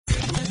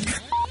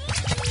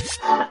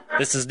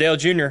This is Dale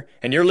Jr.,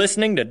 and you're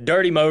listening to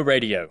Dirty Mo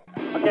Radio.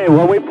 Okay,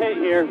 when we pit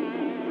here,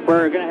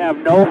 we're going to have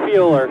no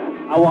fueler.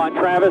 I want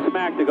Travis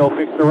Mack to go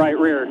fix the right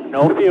rear.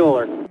 No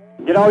fueler.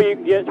 Get all you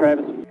can get,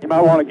 Travis. You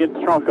might want to get the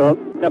trunk up.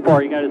 That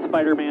part, you got his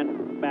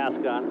Spider-Man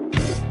mask on.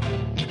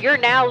 You're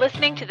now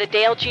listening to the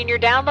Dale Jr.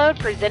 Download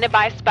presented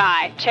by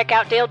Spy. Check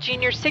out Dale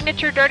Jr.'s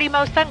signature Dirty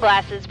Mo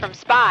sunglasses from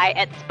Spy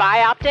at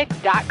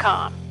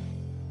spyoptics.com.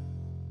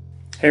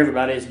 Hey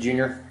everybody, it's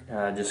Junior.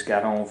 I just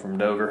got home from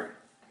Dover.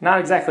 Not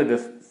exactly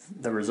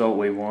the result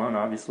we won,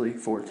 obviously.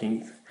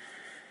 14th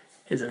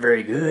isn't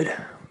very good,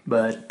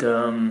 but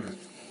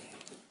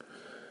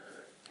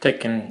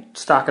taking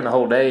stock in the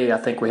whole day, I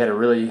think we had a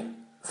really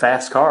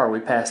fast car. We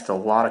passed a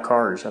lot of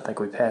cars. I think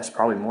we passed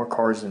probably more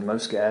cars than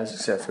most guys,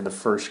 except for the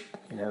first,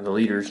 the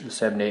leaders, the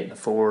 7, 8, and the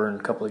 4, and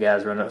a couple of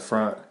guys running up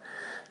front.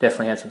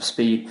 Definitely had some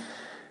speed.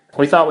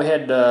 We thought we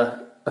had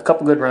a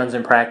couple good runs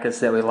in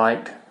practice that we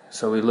liked,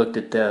 so we looked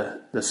at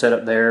the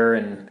setup there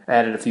and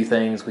added a few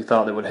things we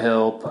thought that would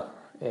help,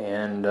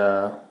 and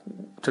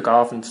took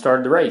off and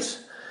started the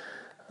race.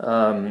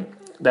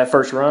 That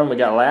first run, we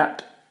got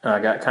lapped. I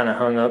got kind of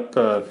hung up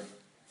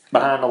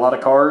behind a lot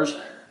of cars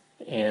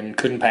and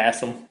couldn't pass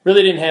them.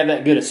 Really didn't have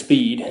that good a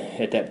speed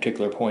at that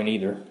particular point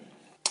either,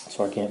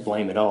 so I can't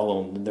blame it all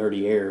on the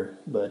dirty air.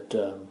 But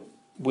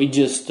we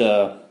just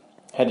had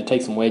to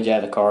take some wedge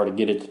out of the car to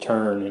get it to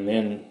turn, and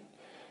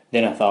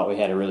then I thought we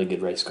had a really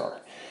good race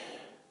car.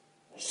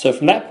 So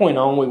from that point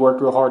on, we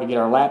worked real hard to get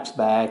our laps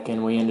back,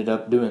 and we ended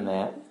up doing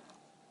that.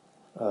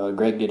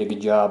 Greg did a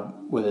good job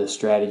with his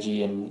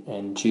strategy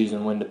and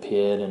choosing when to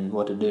pit and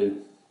what to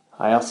do.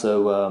 I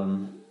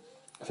also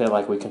felt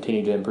like we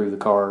continued to improve the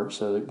car,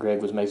 so that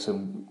Greg was making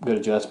some good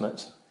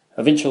adjustments.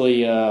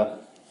 Eventually,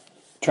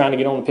 trying to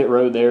get on the pit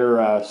road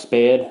there,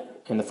 sped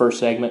in the first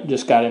segment,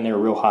 just got in there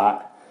real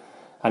hot.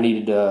 I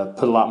needed to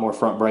put a lot more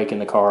front brake in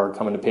the car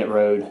coming to pit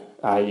road.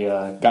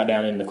 I got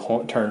down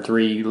into turn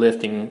 3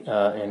 lifting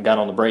and got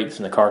on the brakes,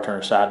 and the car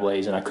turned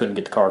sideways, and I couldn't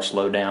get the car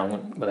slowed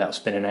down without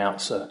spinning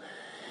out. So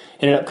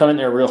ended up coming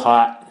there real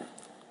hot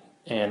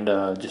and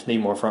just need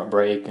more front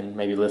brake and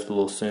maybe lift a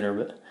little sooner.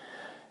 But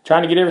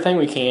trying to get everything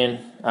we can.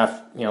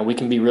 We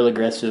can be real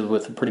aggressive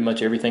with pretty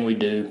much everything we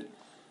do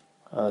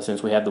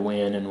since we have the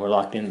win and we're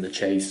locked into the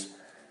chase.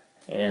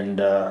 And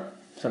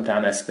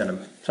sometimes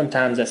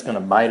that's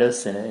gonna bite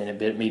us, and it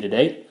bit me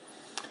today.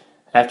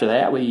 After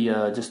that, we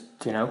just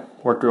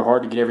worked real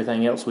hard to get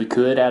everything else we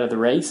could out of the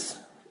race.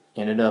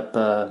 Ended up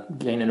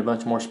gaining a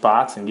bunch more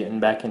spots and getting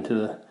back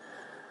into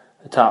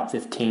the top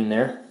 15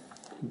 there.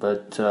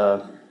 But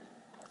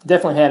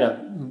definitely had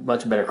a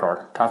much better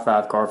car, top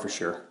 5 car for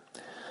sure.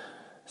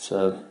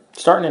 So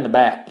starting in the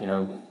back,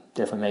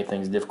 definitely made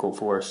things difficult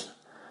for us.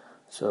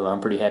 So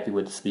I'm pretty happy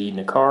with the speed in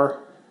the car.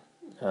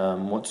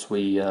 Once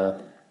we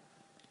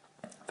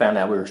found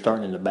out we were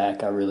starting in the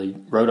back, I really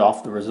wrote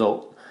off the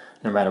result,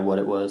 no matter what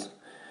it was,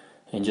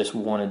 and just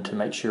wanted to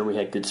make sure we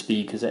had good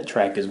speed, because that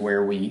track is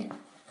where we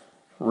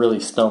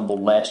really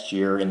stumbled last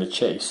year in the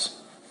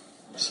chase.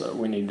 So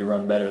we need to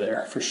run better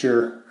there for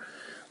sure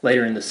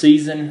later in the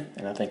season,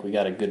 and I think we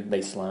got a good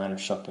baseline or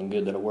something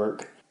good that'll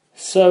work.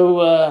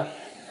 So, I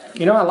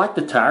like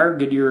the tire.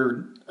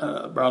 Goodyear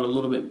brought a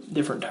little bit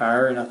different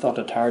tire, and I thought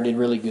the tire did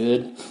really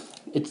good.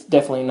 It's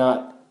definitely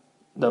not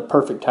the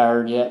perfect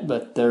tire yet,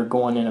 but they're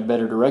going in a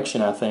better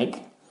direction, I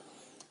think.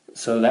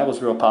 So that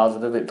was real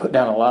positive. It put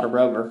down a lot of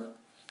rubber,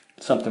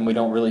 something we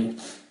don't really,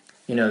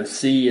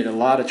 see at a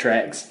lot of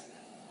tracks.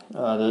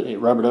 It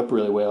rubbered up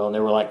really well, and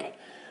there were like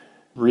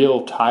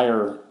real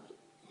tire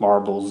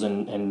marbles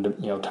and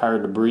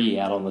tire debris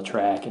out on the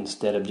track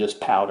instead of just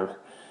powder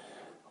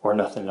or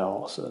nothing at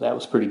all. So that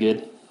was pretty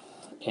good.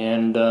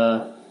 And,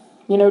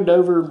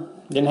 Dover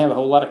didn't have a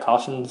whole lot of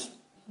cautions.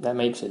 That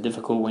makes it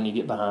difficult when you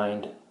get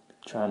behind,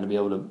 trying to be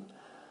able to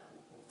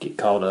get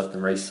caught up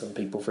and race some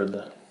people for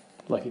the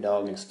lucky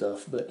dog and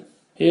stuff. But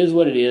it is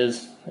what it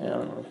is. I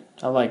don't know.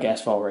 I like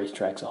asphalt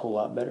racetracks a whole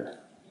lot better.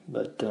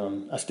 But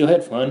I still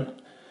had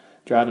fun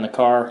driving the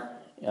car.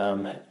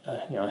 I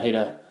hate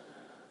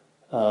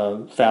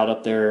fouled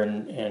up there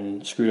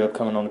and screwed up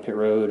coming on the pit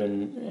road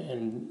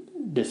and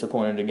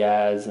disappointed the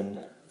guys. And,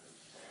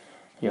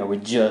 we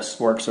just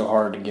worked so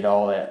hard to get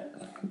all that,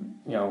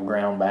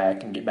 ground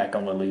back and get back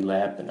on the lead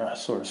lap, and I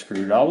sort of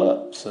screwed it all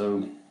up.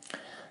 So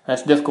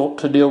that's difficult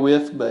to deal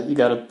with, but you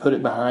got to put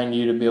it behind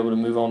you to be able to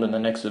move on to the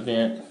next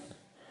event.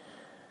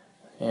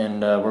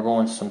 And we're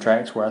going to some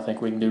tracks where I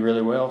think we can do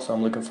really well, so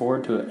I'm looking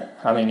forward to it.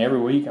 Every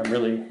week I'm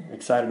really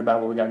excited about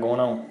what we got going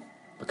on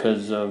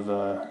because of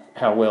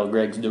how well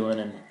Greg's doing,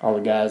 and all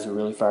the guys are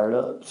really fired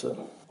up.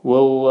 So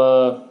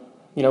we'll,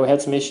 we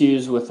had some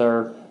issues with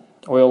our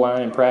oil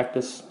line in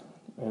practice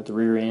at the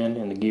rear end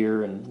and the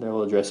gear, and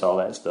they'll address all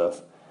that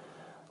stuff.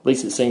 At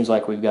least it seems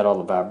like we've got all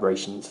the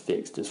vibrations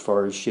fixed as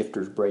far as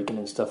shifters breaking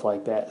and stuff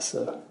like that.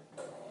 So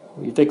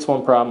you fix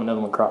one problem,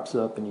 another one crops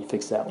up, and you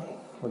fix that one.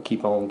 We'll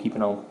keep on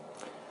keeping on.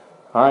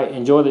 All right,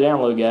 enjoy the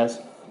download, guys.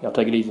 Y'all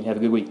take it easy. Have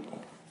a good week.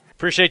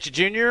 Appreciate you,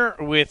 Junior.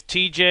 With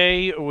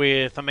TJ,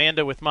 with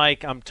Amanda, with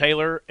Mike, I'm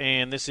Taylor,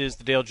 and this is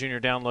the Dale Jr.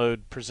 Download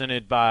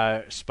presented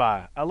by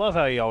Spy. I love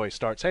how he always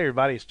starts. Hey,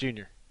 everybody, it's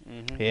Junior.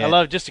 Mm-hmm. Yeah. I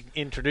love just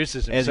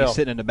introduces himself. As he's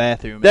sitting in the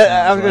bathroom.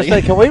 I was going to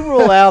say, can we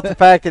rule out the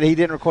fact that he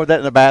didn't record that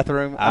in the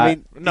bathroom? I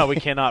mean, no, we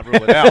cannot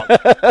rule it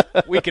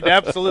out. We can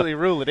absolutely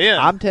rule it in.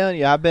 I'm telling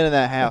you, I've been in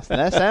that house, and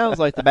that sounds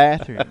like the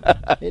bathroom.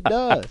 It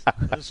does.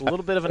 There's a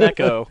little bit of an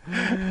echo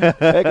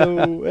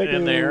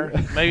in there.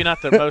 Maybe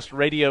not the most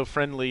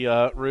radio-friendly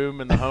room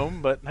in the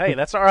home, but, hey,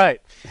 that's all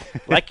right.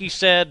 Like you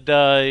said,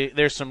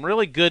 there's some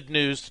really good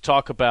news to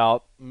talk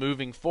about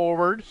moving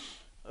forward.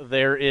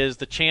 There is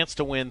the chance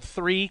to win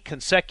 3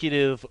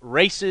 consecutive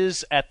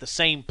races at the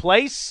same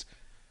place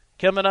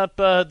coming up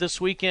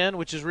this weekend,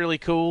 which is really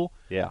cool.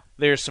 Yeah.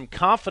 There's some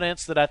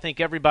confidence that I think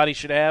everybody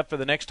should have for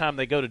the next time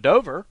they go to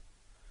Dover,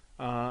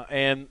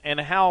 and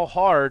how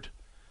hard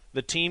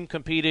the team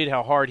competed,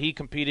 how hard he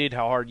competed,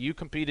 how hard you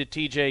competed,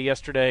 TJ,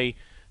 yesterday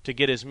to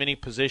get as many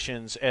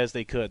positions as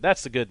they could.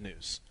 That's the good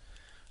news.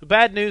 The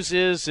bad news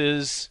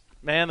is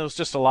man, there was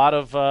just a lot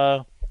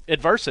of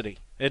adversity.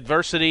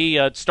 Adversity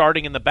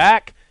starting in the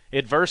back,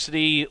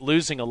 adversity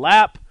losing a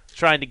lap,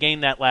 trying to gain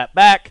that lap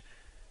back,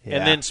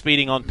 and then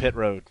speeding on pit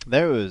road.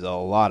 There was a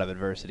lot of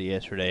adversity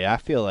yesterday. I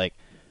feel like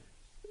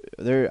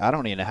I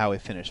don't even know how we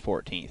finished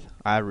 14th.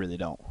 I really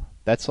don't.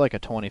 That's like a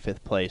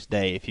 25th place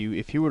day. If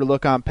you were to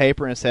look on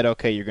paper and said,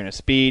 okay, you're going to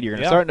speed, you're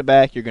going to start in the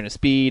back, you're going to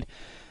speed,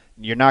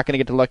 you're not going to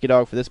get the lucky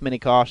dog for this many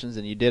cautions,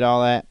 and you did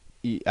all that,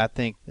 I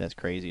think that's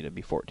crazy to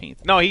be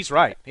 14th. No, he's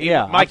right.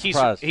 Mike,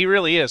 he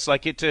really is.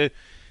 Like to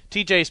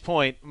TJ's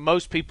point,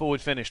 most people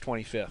would finish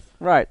 25th.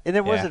 Right, and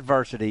there was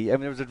adversity. I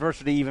mean, there was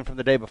adversity even from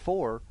the day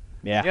before.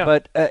 Yeah.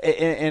 But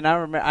and I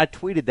remember I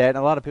tweeted that, and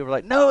a lot of people were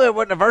like, "No, it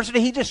wasn't adversity.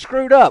 He just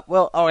screwed up."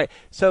 Well, all right.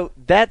 So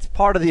that's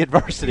part of the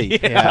adversity.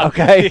 Yeah.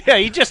 Okay. Yeah.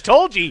 He just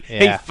told you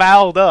he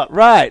fouled up.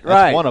 Right.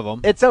 That's one of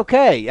them. It's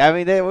okay. I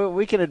mean,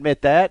 we can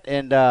admit that.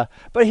 And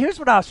but here's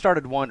what I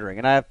started wondering,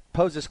 and I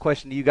posed this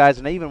question to you guys,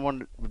 and I even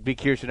would be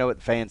curious to know what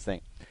the fans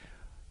think.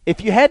 If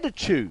you had to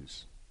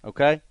choose,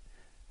 okay,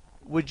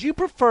 would you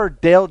prefer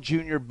Dale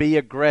Jr. be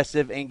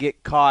aggressive and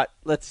get caught,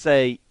 let's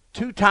say,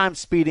 2 times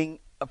speeding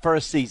for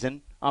a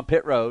season on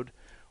pit road,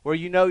 where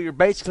you know you're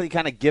basically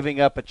kind of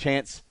giving up a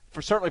chance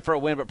certainly for a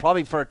win, but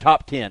probably for a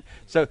top 10.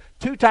 So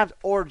 2 times,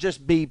 or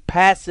just be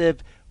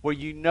passive where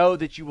you know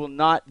that you will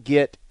not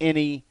get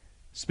any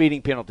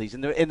speeding penalties.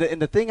 And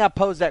the thing I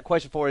posed that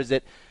question for is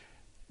that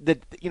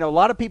a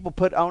lot of people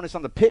put onus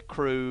on the pit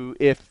crew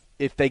if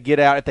they get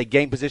out, if they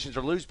gain positions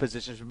or lose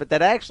positions. But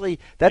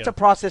that's a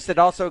process that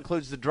also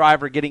includes the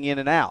driver getting in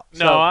and out.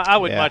 No, I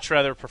would much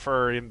rather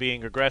prefer him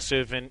being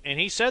aggressive, and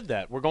he said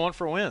that. We're going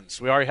for wins.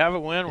 We already have a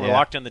win. We're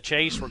locked in the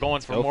chase. We're going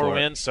for more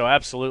wins, so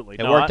absolutely.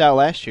 It worked out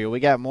last year. We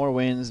got more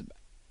wins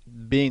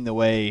being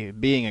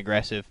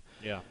aggressive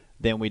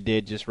than we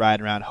did just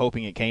riding around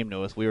hoping it came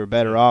to us. We were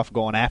better off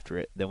going after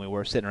it than we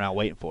were sitting around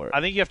waiting for it.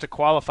 I think you have to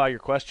qualify your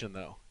question,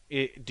 though.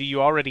 Do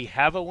you already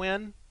have a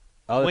win?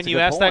 When you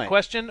ask that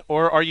question,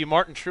 or are you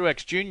Martin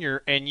Truex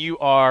Jr. and you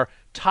are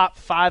top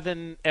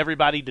 5ing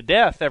everybody to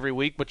death every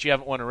week, but you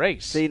haven't won a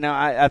race? See, now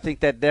I think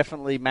that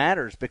definitely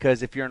matters,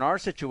 because if you're in our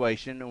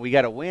situation and we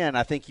got to win,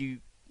 I think you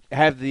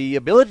have the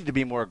ability to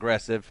be more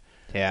aggressive.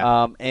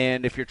 Yeah.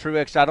 And if you're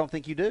Truex, I don't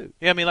think you do.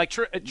 Yeah, I mean, like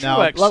Truex. No,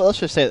 let's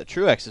just say that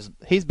Truex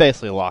he's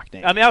basically locked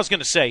in. I mean, I was going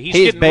to say he's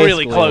getting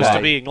really close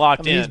to being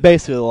locked in. He's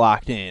basically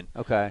locked in.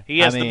 Okay. He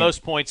has the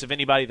most points of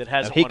anity that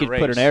hasn't won a race. He could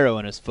put an arrow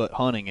in his foot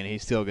hunting, and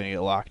he's still going to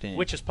get locked in.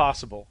 Which is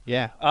possible.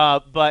 Yeah.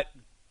 But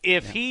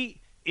if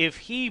he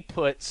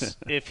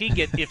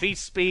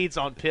speeds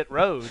on pit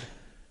road,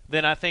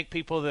 then I think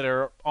people that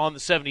are on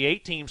the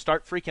 78 team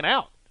start freaking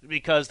out,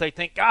 because they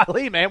think,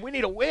 golly, man, we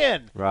need a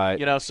win. Right.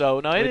 So,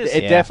 no, it is.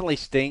 It definitely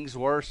stings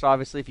worse,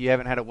 obviously, if you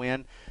haven't had a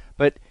win.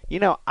 But,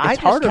 it's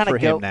harder for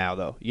him now,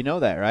 though. You know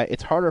that, right?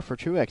 It's harder for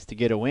Truex to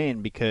get a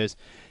win because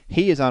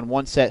he is on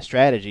one set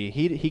strategy.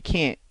 He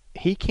can't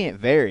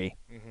vary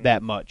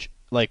that much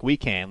like we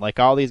can. Like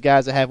all these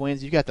guys that have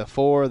wins, you got the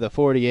 4, the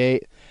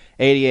 48,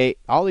 88.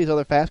 All these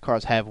other fast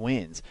cars have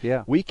wins.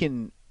 Yeah. We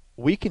can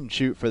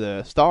shoot for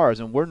the stars,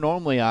 and we're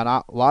normally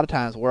a lot of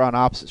times we're on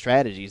opposite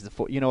strategies.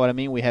 You know what I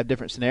mean? We have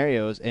different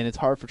scenarios, and it's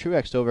hard for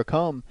Truex to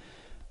overcome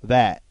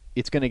that.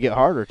 It's going to get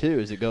harder, too,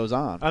 as it goes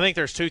on. I think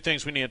there's 2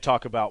 things we need to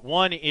talk about.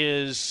 One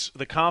is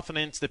the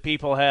confidence that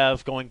people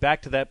have going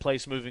back to that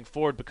place moving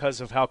forward because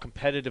of how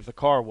competitive the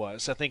car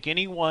was. I think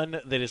anyone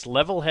that is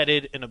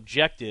level-headed and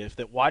objective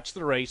that watched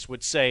the race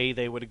would say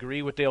they would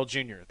agree with Dale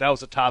Jr. That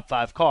was a top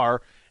 5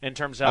 car in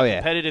terms of how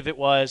competitive it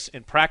was,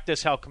 in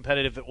practice how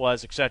competitive it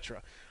was,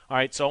 etc. All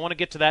right, so I want to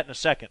get to that in a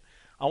second.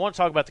 I want to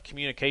talk about the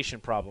communication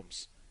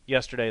problems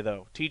yesterday,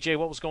 though. TJ,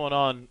 what was going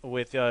on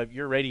with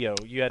your radio?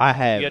 You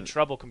had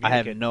trouble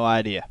communicating. I have no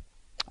idea.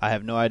 I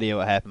have no idea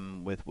what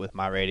happened with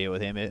my radio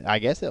with him. I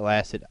guess it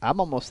lasted. I'm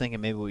almost thinking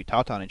maybe we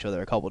talked on each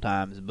other a couple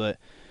times, but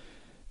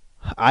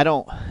I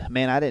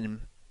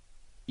didn't.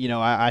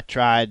 I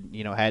tried,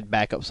 had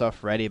backup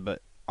stuff ready,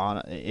 but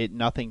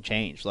nothing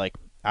changed. Like,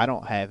 I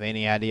don't have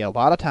any idea. A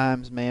lot of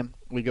times, man,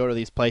 we go to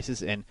these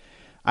places and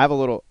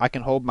I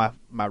can hold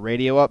my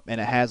radio up,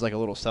 and it has like a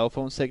little cell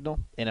phone signal.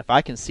 And if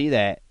I can see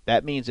that,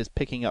 that means it's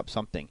picking up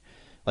something.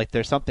 Like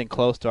there's something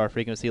close to our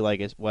frequency,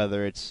 like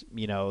whether it's,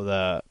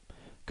 the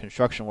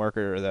construction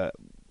worker or the,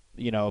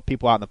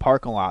 people out in the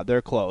parking lot,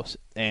 they're close.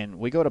 And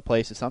we go to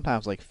places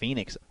sometimes like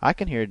Phoenix. I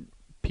can hear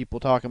people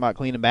talking about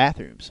cleaning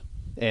bathrooms.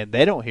 And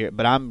they don't hear it,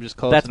 but I'm just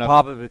close That's enough.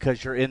 probably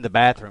because you're in the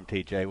bathroom,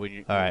 TJ,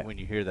 when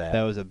you hear that.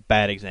 That was a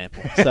bad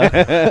example. So,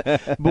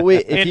 but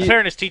in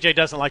fairness, TJ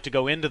doesn't like to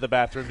go into the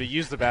bathroom to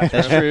use the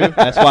bathroom. That's true.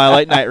 That's why I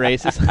like night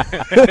races.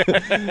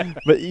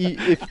 But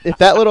if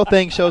that little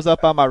thing shows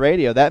up on my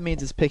radio, that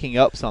means it's picking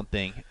up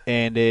something.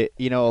 And a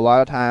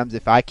lot of times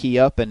if I key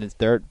up and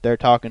they're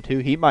talking to,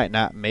 he might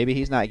not. Maybe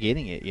he's not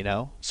getting it.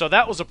 So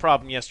that was a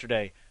problem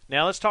yesterday.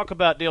 Now let's talk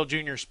about Dale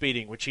Jr.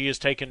 speeding, which he has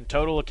taken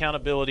total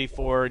accountability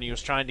for, and he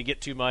was trying to get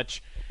too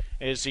much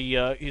as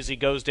he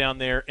goes down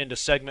there into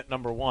segment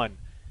number 1.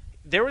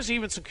 There was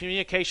even some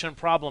communication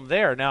problem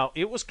there. Now,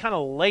 it was kind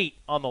of late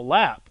on the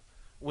lap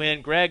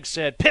when Greg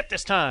said, "Pit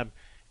this time."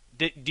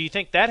 Do you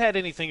think that had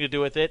anything to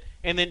do with it?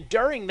 And then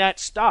during that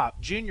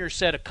stop, Jr.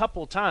 said a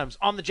couple times,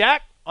 "On the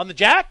jack, on the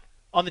jack,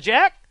 on the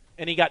jack,"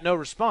 and he got no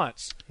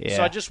response. Yeah.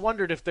 So I just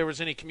wondered if there was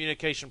any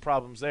communication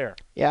problems there.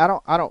 Yeah,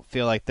 I don't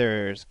feel like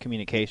there's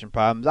communication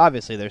problems.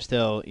 Obviously, there's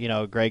still,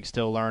 Greg's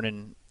still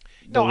learning.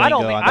 No, I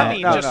don't mean. I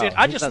mean, No, just. no.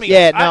 I just mean.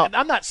 Yeah, no.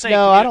 I'm not saying.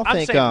 No, I don't I'm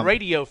think, saying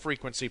radio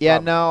frequency. Yeah,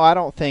 problem. no, I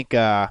don't think.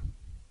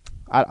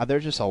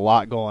 There's just a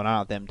lot going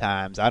on at them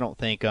times. I don't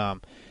think.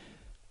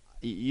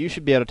 You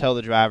should be able to tell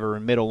the driver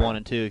in middle 1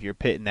 and 2 if you're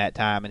pitting that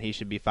time, and he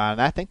should be fine.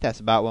 And I think that's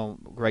about when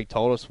Greg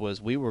told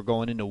us we were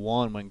going into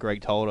 1 when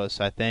Greg told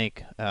us, I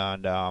think,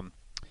 and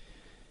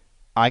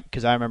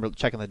because I remember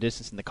checking the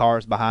distance in the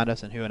cars behind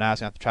us, and Hugh and I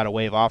was going to have to try to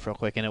wave off real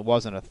quick, and it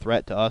wasn't a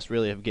threat to us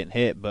really of getting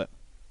hit. But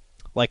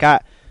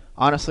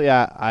honestly,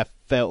 I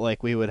felt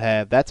like we would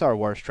have. That's our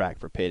worst track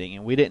for pitting,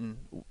 and we didn't.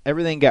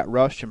 Everything got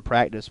rushed in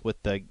practice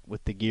with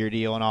the gear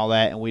deal and all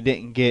that, and we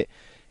didn't get.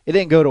 It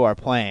didn't go to our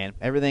plan.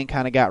 Everything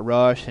kind of got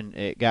rushed and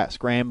it got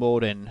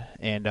scrambled, and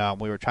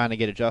we were trying to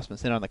get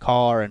adjustments in on the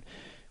car, and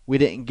we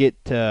didn't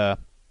get to.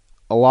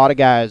 A lot of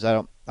guys, I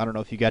don't know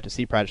if you got to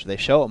see practice. They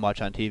show it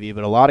much on TV,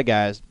 but a lot of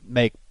guys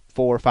make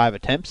 4 or 5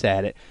 attempts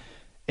at it,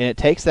 and it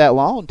takes that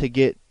long to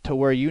get to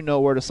where you know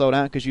where to slow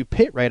down because you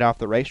pit right off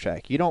the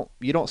racetrack. You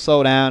don't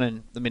slow down,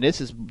 and I mean this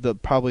is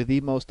probably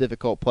the most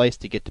difficult place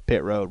to get to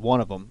pit road.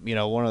 One of them,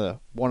 one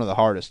of the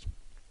hardest.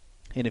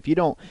 And if you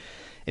don't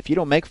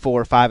make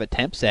 4 or 5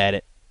 attempts at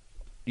it,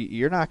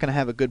 you're not going to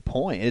have a good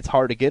point. It's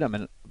hard to get them,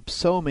 and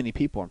so many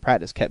people in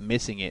practice kept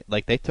missing it.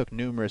 Like they took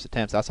numerous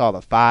attempts. I saw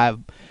the 5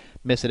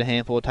 miss it a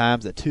handful of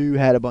times. The 2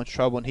 had a bunch of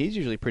trouble, and he's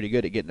usually pretty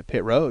good at getting to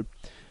pit road.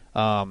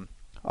 The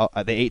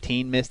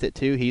 18 missed it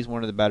too. He's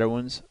one of the better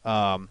ones.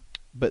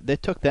 But they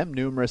took them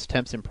numerous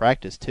attempts in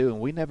practice too,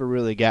 and we never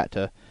really got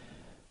to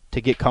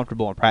get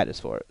comfortable in practice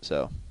for it.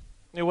 So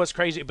it was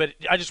crazy. But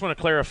I just want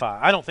to clarify.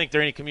 I don't think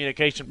there are any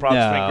communication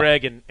problems No. between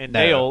Greg and No.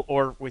 Dale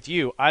or with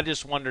you. I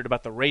just wondered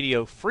about the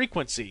radio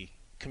frequency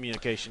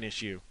communication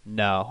issue.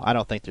 no, I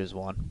don't think there's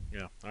one.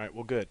 Yeah. All right.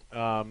 Well, good.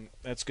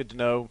 That's good to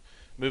know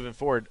moving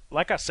forward.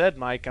 Like I said,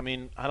 Mike, I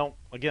mean, I don't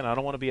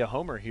want to be a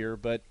homer here,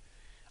 but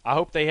I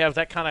hope they have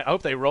that kind of – I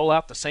hope they roll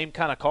out the same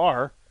kind of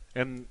car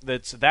and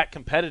that's that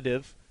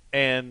competitive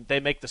and they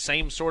make the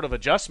same sort of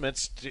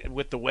adjustments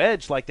with the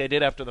wedge like they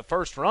did after the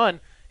first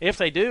run. If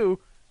they do,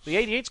 the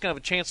 88's going to have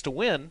a chance to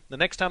win the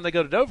next time they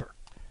go to Dover.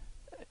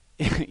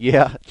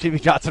 Yeah, Jimmy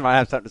Johnson might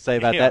have something to say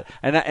about that.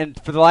 And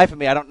for the life of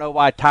me, I don't know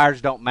why tires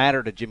don't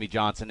matter to Jimmy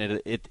Johnson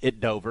at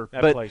Dover.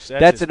 That but place,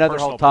 that's his another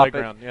personal whole topic.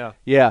 playground, yeah.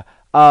 Yeah.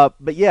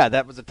 But, yeah,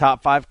 that was a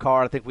top 5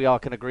 car. I think we all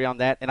can agree on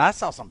that. And I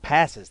saw some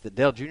passes that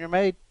Dale Jr.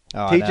 made.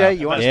 Oh, I know. TJ,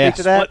 you want to Yeah. speak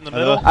to that? Split in the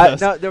middle?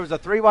 No, there was a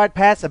 3-wide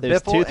pass, a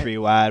There's biffle. 2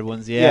 3-wide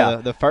ones. Yeah,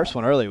 The first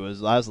one early was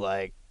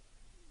like,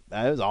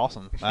 that was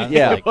awesome.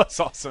 Yeah. It was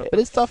awesome. But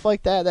it's stuff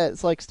like that.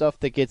 That's like stuff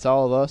that gets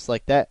all of us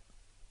like that.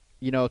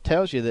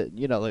 Tells you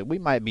that like we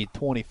might be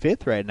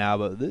 25th right now,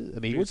 but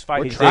Dude's we're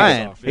fighting his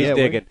trying. ass off. He's Yeah,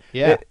 digging.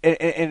 Yeah.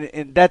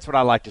 And that's what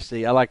I like to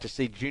see. I like to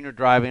see Junior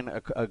driving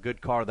a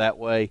good car that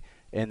way,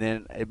 and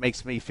then it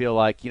makes me feel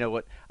like, you know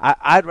what,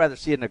 I'd rather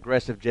see an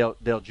aggressive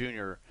Dale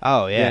Jr.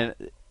 Oh, yeah.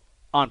 than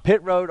on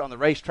pit road, on the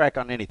racetrack,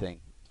 on anything.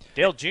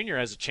 Dale Jr.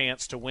 has a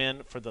chance to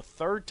win for the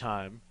 3rd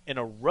time in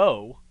a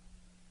row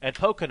at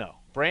Pocono.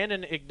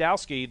 Brandon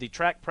Igdowski, the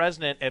track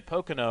president at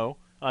Pocono,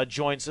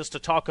 joins us to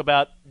talk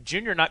about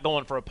Junior not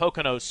going for a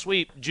Pocono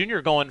sweep,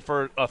 Junior going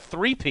for a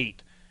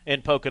 3-peat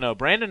in Pocono.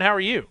 Brandon, how are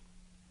you?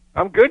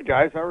 I'm good,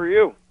 guys. How are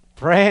you?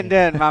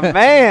 Brandon, my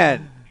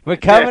man, we're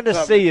coming to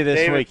Yeah, see you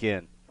this David.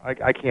 weekend.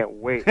 I can't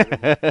wait.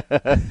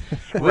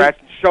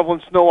 Scratching,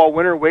 shoveling snow all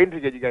winter, waiting to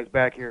get you guys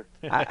back here.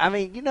 I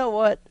mean, you know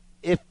what?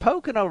 If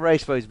Pocono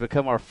Raceway has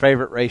become our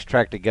favorite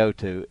racetrack to go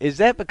to, is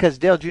that because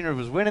Dale Jr.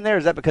 was winning there, or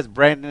is that because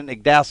Brandon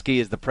Igdowski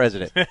is the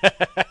president?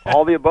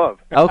 All the above.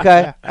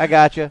 Okay, I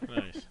got you.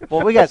 Nice.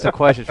 Well, we got some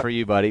questions for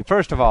you, buddy.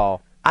 First of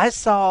all, I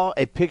saw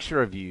a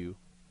picture of you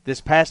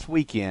this past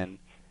weekend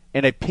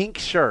in a pink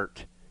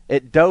shirt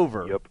at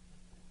Dover. Yep.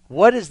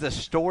 What is the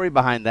story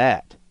behind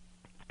that?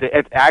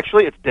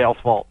 it's Dale's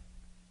fault.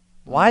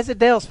 Why is it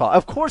Dale's fault?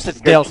 Of course it's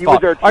Because Dale's he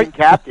fault. was our team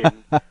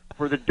captain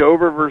for the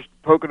Dover versus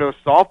Pocono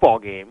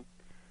softball game,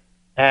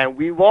 and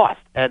we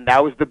lost. And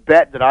that was the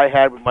bet that I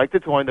had with Mike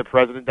Tetoin, the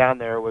president down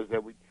there, was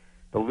that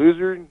the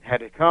loser had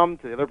to come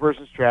to the other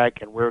person's track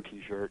and wear a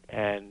T-shirt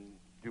and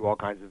do all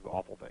kinds of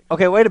awful things.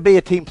 Okay, way to be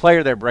a team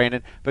player there,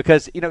 Brandon,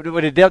 because,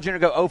 did Dale Jr.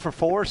 go 0 for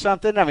 4 or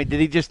something? I mean,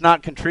 did he just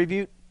not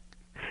contribute?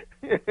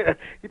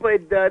 He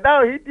played.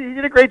 No, he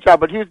did a great job,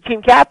 but he was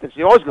team captain, so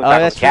he always goes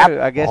back That's to the captain.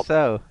 true. I guess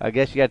so. I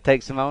guess you got to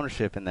take some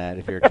ownership in that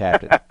if you're a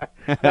captain.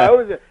 that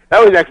was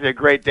actually a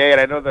great day,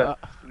 and I know that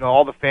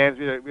all the fans.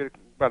 We had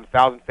about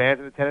 1,000 fans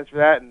in attendance for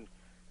that, and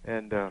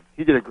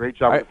he did a great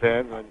job with the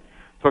fans and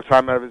took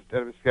time out of his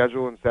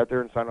schedule and sat there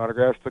and signed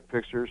autographs, took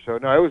pictures. So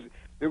no,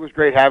 it was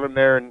great having him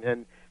there,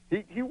 and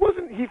he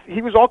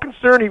was all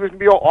concerned he was going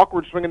to be all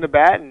awkward swinging the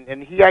bat,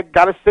 and he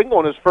got a single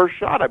in his first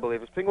shot, I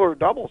believe, a single or a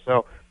double.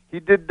 So. He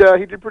did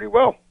pretty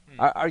well.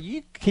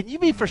 Can you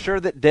be for sure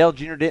that Dale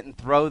Jr. didn't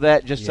throw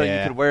that just so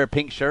you could wear a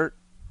pink shirt?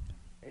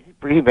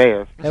 He may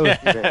have.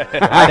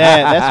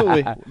 That's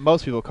what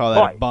most people call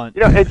that a bunt.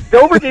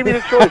 Dover gave me the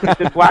choice. He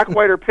said black,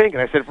 white, or pink,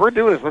 and I said, if we're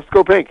doing this, let's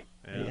go pink.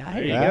 Yeah,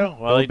 there you go.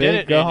 Well, he did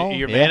it.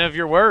 You're a man of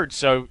your word,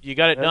 so you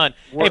got it done.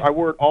 I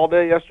wore it all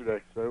day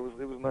yesterday, so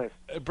it was nice.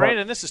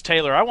 Brandon, this is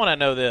Taylor. I want to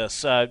know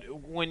this.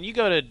 When you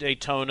go to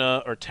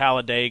Daytona or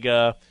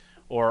Talladega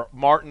or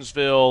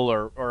Martinsville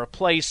or a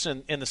place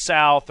in the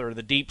South or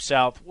the Deep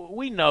South,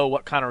 we know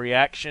what kind of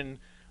reaction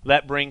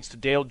that brings to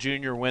Dale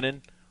Jr.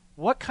 winning.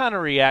 What kind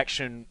of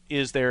reaction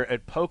is there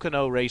at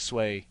Pocono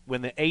Raceway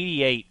when the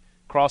 88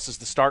 crosses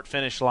the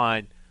start-finish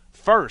line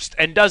first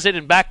and does it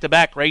in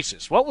back-to-back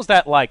races? What was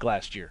that like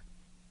last year?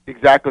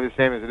 Exactly the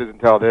same as it is in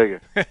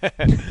Talladega.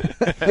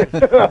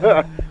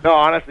 No,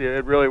 honestly,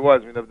 it really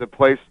was. I mean, the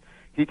place,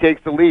 he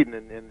takes the lead,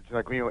 and it's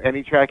like,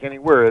 any track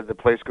anywhere, the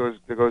place goes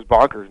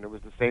bonkers, and it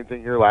was the same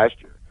thing here last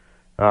year.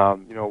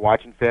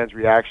 Watching fans'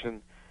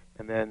 reaction,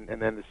 and then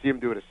to see him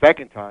do it a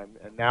second time,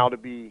 and now to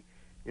be,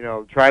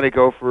 trying to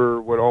go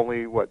for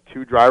what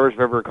 2 drivers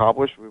have ever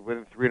accomplished, we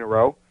win 3 in a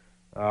row.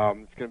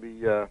 It's going to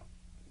be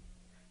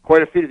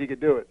quite a feat if he could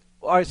do it.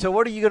 All right, so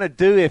what are you going to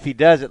do if he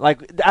does it?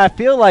 Like, I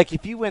feel like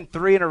if you win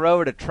 3 in a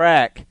row at a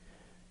track,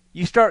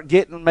 you start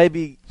getting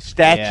maybe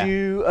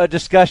statue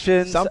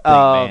discussions. Something,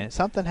 man.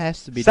 Something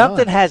has to be done.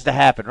 Something has to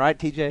happen, right,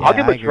 TJ? Yeah, I'll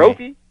give him a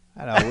trophy.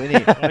 I know. We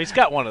need. Well, he's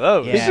got one of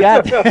those.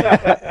 Yeah.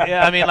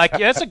 Yeah, I mean,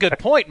 that's a good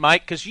point,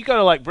 Mike, because you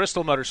go to,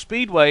 Bristol Motor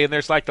Speedway, and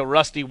there's, the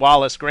Rusty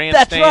Wallace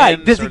grandstand. That's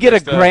right. Does he get a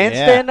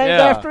grandstand named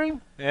after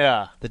him?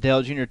 Yeah. The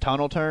Dale Jr.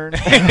 tunnel turn.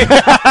 The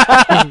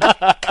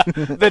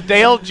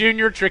Dale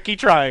Jr. Tricky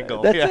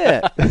Triangle.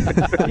 That's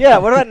it. Yeah,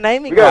 what about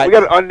naming rights? We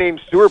got an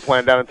unnamed sewer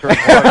plant down in Turn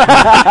 1.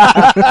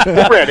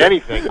 We'll brand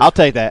anything. I'll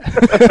take that.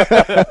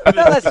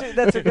 No,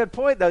 that's a good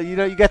point, though.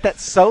 You got that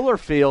solar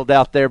field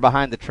out there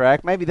behind the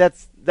track. Maybe that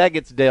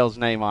gets Dale's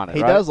name on it,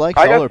 He right? does like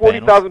I solar got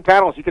 40,000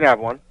 panels. You can have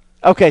one.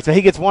 Okay, so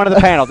he gets one of the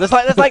panels. That's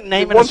like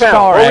naming a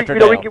star after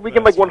Dale. Dale. We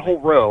can make one whole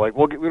row.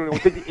 We'll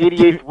take the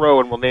 88th row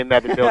and we'll name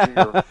that the Dale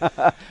Jr.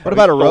 What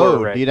about a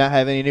road? array. Do you not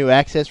have any new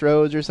access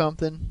roads or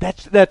something?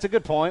 That's a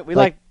good point.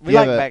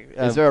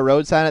 Is there a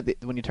road sign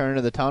when you turn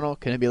into the tunnel?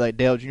 Can it be like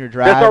Dale Jr.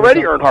 Drive? That's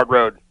already Earnhardt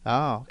Road.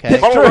 Oh, okay.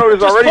 Tunnel Road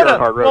is already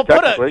Earnhardt Road,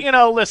 technically.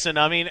 Listen,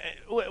 I mean,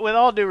 with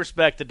all due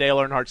respect to Dale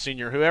Earnhardt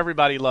Sr., who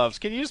everybody loves,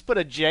 can you just put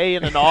a J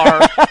and an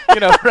R?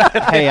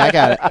 Hey, I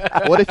got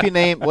it. What if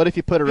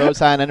you put a road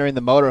sign entering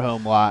the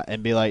motorhome lot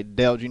and be like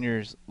Dale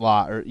Jr.'s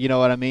lot, or you know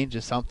what I mean?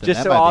 Just something.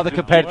 Just so all the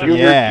competitors.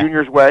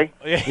 Junior's Way.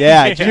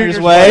 Yeah, Junior's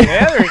Way.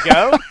 Yeah, there you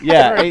go.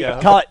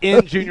 Yeah, call it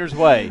in Junior's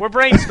Way. We're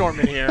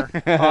brainstorming here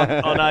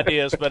on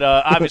ideas, but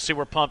obviously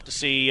we're pumped to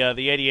see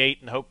the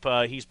 88 and hope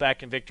he's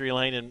back in victory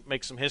lane and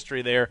make some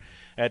history there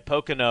at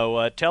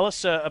Pocono. Tell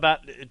us about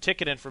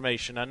ticket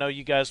information. I know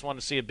you guys want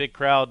to see a big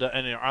crowd,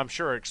 and I'm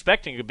sure are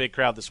expecting a big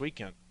crowd this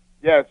weekend.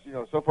 Yeah,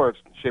 so far it's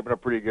shaping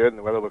up pretty good, and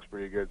the weather looks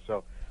pretty good.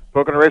 So,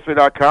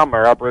 PoconoRaceway.com,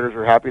 our operators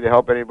are happy to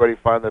help anybody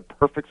find the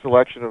perfect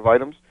selection of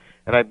items.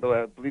 And I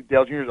believe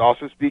Dale Jr. is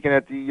also speaking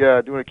at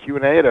the doing a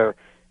Q&A at our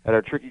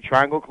Tricky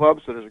Triangle Club.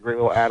 So there's a great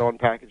little add-on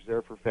package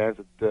there for fans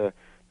that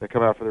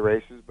come out for the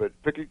races. But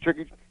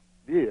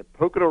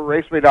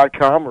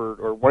PoconoRaceway.com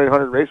or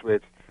 1-800-RACEWAY.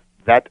 It's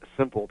that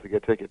simple to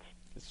get tickets.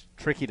 It's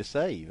tricky to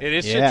say. It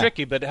is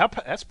tricky, but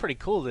that's pretty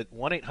cool that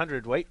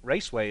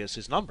 1-800-RACEWAY is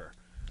his number.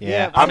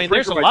 Yeah, I mean,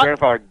 there's a lot. My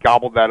grandfather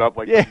gobbled that up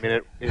the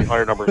minute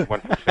 800 numbers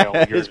went for sale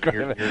years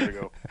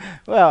ago.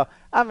 Well,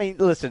 I mean,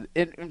 listen,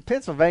 in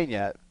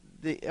Pennsylvania,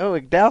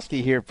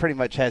 Igdowski here pretty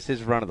much has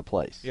his run of the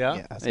place.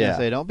 Yeah? I was going to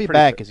say, don't be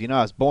bad, because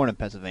I was born in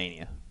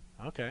Pennsylvania.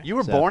 Okay. You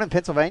were born in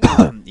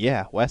Pennsylvania?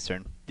 Yeah,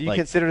 Western. Do you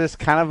consider this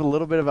kind of a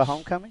little bit of a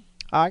homecoming?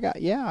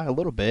 A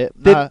little bit.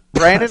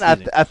 Brandon,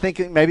 I think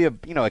maybe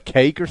a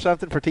cake or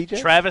something for TJ.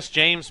 Travis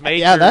James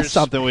Majors. Yeah, that's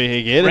something we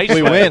could get if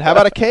we win. How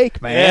about a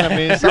cake, man? Yeah. I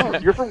mean,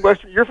 you're from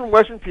Western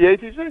PA,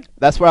 TJ?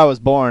 That's where I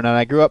was born, and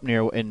I grew up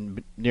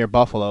near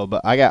Buffalo.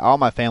 But I got all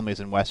my family's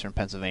in Western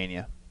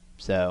Pennsylvania.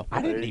 So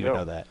I didn't even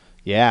know that.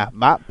 Yeah,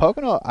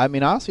 Pocono. I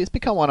mean, honestly, it's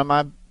become one of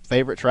my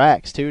favorite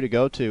tracks too to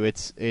go to.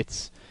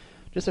 It's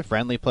just a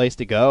friendly place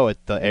to go.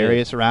 The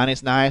area surrounding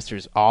it's nice.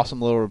 There's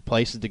awesome little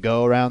places to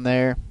go around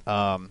there.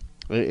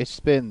 It's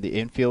been the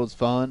infield's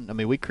fun. I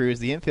mean, we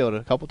cruised the infield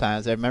a couple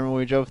times. I remember when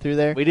we drove through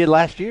there. We did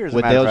last year, as a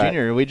with matter Dale of fact.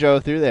 Jr. We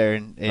drove through there,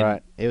 and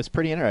Right. it was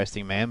pretty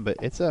interesting, man. But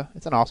it's an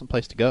awesome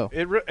place to go.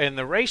 And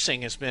the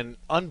racing has been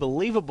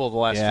unbelievable the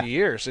last Yeah. few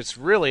years. It's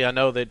really, I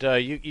know that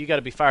you got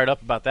to be fired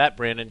up about that,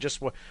 Brandon.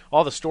 Just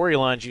all the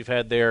storylines you've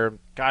had there,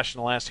 gosh, in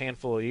the last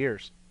handful of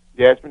years.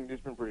 Yeah, it's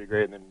been pretty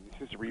great. And then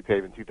since the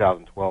repave in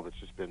 2012, it's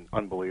just been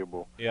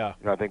unbelievable. Yeah.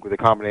 I think with the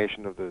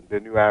combination of the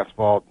new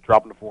asphalt,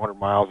 dropping to 400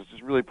 miles, it's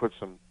just really put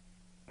some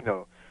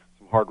some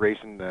hard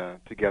racing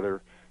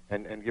together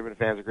and giving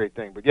fans a great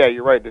thing. But yeah,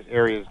 you're right. This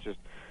area is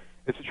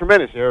it's a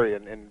tremendous area,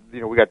 and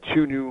we got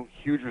 2 new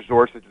huge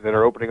resorts that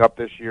are opening up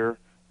this year,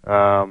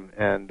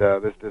 and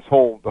the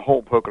whole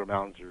Pocono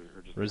Mountains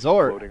are just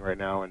exploding right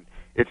now, and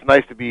it's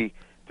nice to be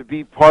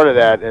part of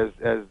that as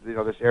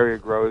this area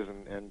grows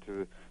and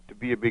to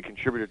be a big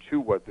contributor to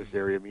what this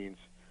area means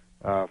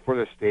for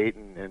the state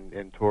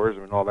and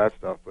tourism and all that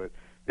stuff. But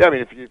yeah, I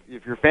mean,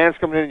 if your fans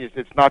coming in,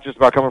 it's not just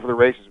about coming for the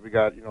races. We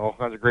got all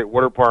kinds of great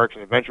water parks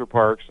and adventure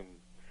parks and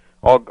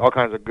all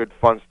kinds of good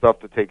fun stuff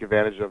to take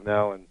advantage of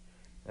now. And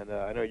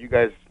I know you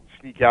guys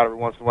sneak out every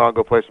once in a while and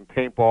go play some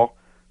paintball.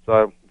 So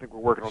I think we're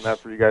working on that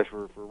for you guys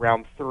for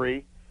round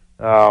 3.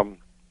 I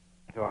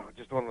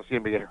just don't want to see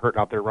anybody get hurt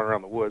out there running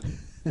around the woods.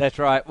 That's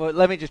right. Well,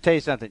 let me just tell you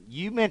something.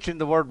 You mentioned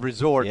the word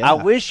resort. Yeah.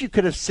 I wish you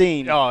could have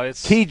seen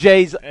it's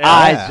TJ's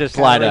eyes just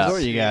What light kind of up.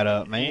 resort you got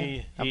up,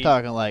 man? I'm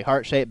talking like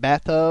heart-shaped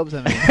bathtubs.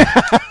 I mean,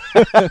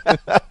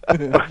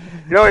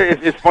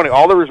 It's funny.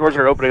 All the resorts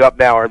that are opening up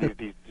now are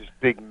these just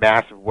big,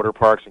 massive water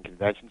parks and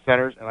convention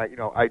centers. And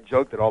I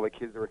joke that all the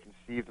kids that were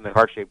conceived in the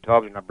heart-shaped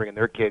tubs are not bringing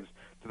their kids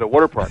to the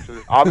water park. So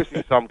there's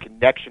obviously some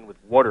connection with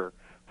water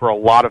for a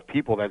lot of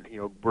people that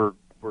were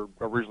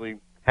originally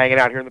hanging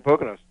out here in the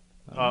Poconos.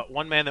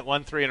 One man that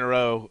won 3 in a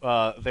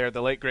row there,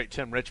 the late great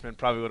Tim Richmond,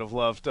 probably would have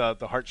loved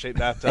the heart-shaped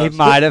bathtub. He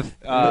might have.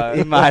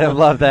 He might have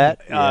loved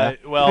that.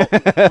 Well,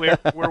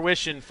 we're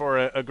wishing for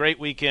a great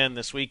weekend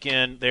this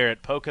weekend there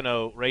at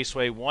Pocono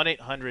Raceway.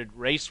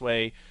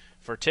 1-800-RACEWAY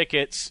for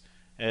tickets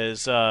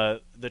as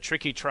the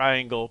Tricky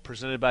Triangle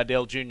presented by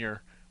Dale Jr.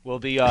 will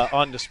be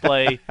on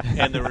display,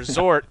 and the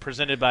resort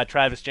presented by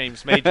Travis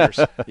James Majors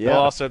will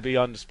also be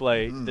on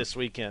display this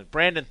weekend.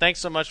 Brandon, thanks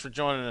so much for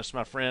joining us,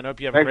 my friend.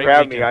 Hope you have a great Thanks for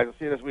having weekend. me, guys. I'll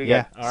see you this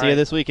weekend. yeah. See you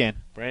this weekend.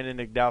 Brandon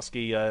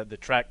Nagdowski, the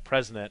track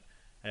president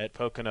at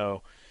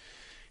Pocono,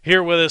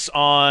 here with us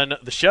on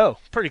the show.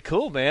 Pretty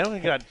cool, man. We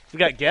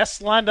got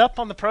guests lined up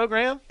on the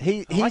program.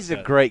 He's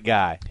a great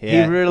guy.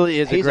 Yeah. He really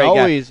is a He's great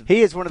always guy.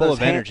 He is one of full those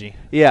of energy.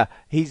 Yeah,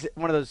 he's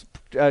one of those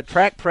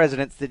track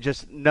presidents that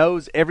just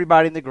knows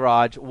everybody in the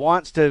garage,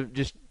 wants to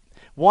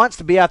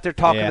be out there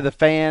talking to the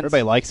fans.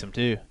 Everybody likes him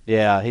too.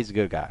 Yeah, he's a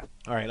good guy.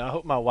 All right, I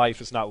hope my wife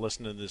is not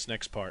listening to this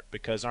next part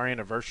because our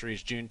anniversary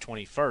is June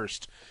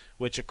 21st,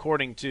 which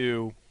according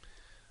to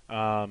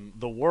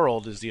the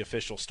world is the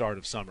official start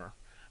of summer.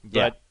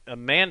 But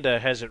Amanda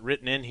has it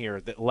written in here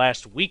that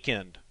last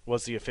weekend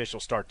was the official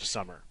start to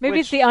summer. Maybe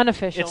it's the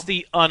unofficial. It's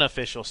the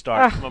unofficial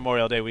start to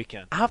Memorial Day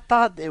weekend. I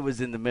thought it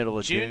was in the middle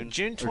of June.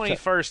 June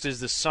 21st is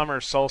the summer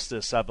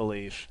solstice, I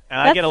believe. And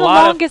That's I get the a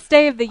lot longest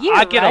day of the year,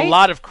 I get right? a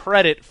lot of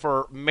credit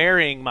for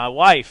marrying my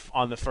wife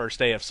on the first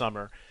day of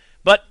summer.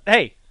 But,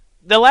 hey,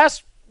 the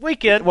last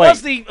weekend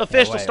was the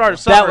official start of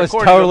summer. That was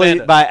according to totally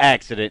Amanda. by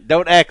accident.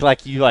 Don't act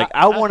like you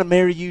I want to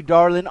marry you,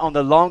 darling, on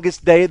the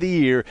longest day of the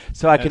year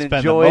so I can spend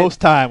enjoy the it.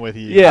 most time with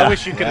you. Yeah. I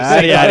wish you could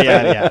have seen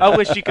I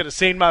wish you could have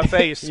seen my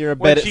face You're a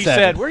when bed at she 7.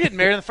 said, "We're getting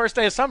married on the first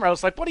day of summer." I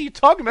was like, "What are you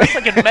talking about? It's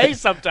like in May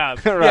sometime."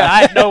 Right. Yeah,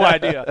 I had no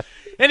idea.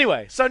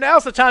 Anyway, so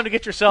now's the time to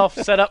get yourself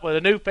set up with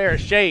a new pair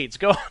of shades.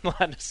 Go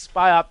online to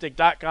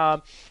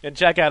spyoptic.com and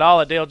check out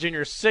all of Dale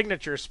Jr.'s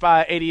signature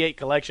Spy 88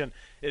 collection.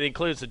 It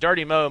includes the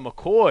Dirty Mo,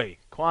 McCoy,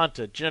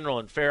 Quanta, General,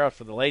 and Farrah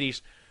for the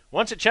ladies.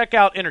 Once at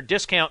checkout, enter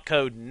discount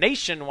code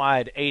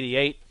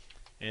Nationwide88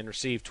 and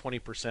receive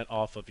 20%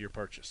 off of your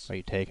purchase. Are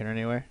you taking her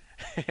anywhere?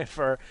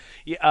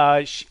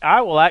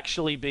 I will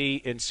actually be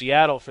in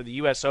Seattle for the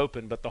U.S.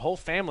 Open, but the whole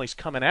family's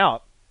coming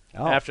out.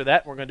 After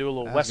that, we're going to do a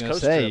little West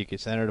Coast trip. You could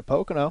send her to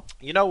Pocono.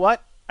 You know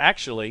what?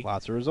 Actually,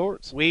 Lots of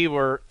resorts. we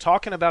were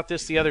talking about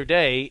this the other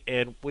day,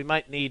 and we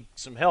might need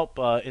some help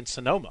in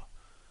Sonoma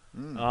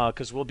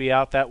because we'll be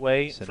out that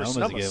way Sonoma's a for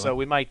Sonoma. good So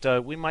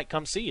one. we might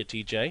come see you,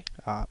 TJ.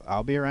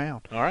 I'll be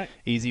around. All right,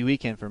 Easy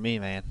weekend for me,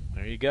 man.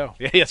 there you go.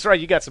 Yeah, that's right.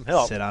 You got some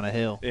help Sit on a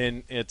hill.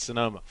 in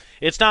Sonoma.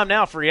 It's time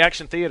now for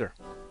Reaction Theater.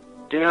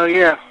 Hell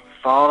yeah.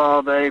 Fought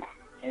all day.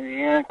 In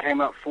the end, came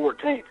up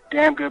 14th.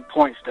 Damn good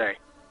points day.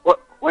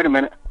 What? Wait a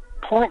minute.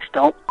 Points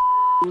don't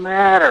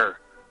matter.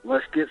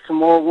 Let's get some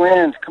more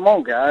wins. Come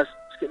on, guys.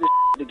 Let's get this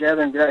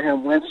together and get out here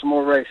and win some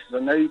more races. I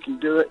know you can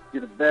do it.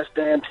 You're the best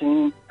damn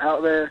team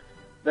out there.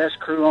 Best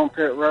crew on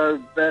pit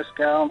road. Best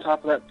guy on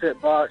top of that pit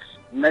box.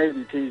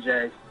 Maybe,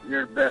 TJ,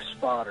 you're the best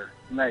spotter.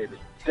 Maybe.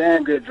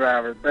 Damn good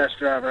driver. Best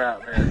driver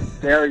out there.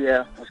 There,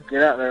 yeah. Let's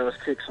get out there.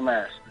 Let's kick some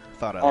ass.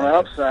 Thought I On the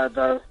liked upside,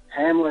 though,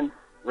 Hamlin,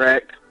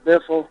 wreck.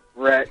 Biffle,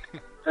 wreck.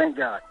 Thank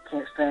God.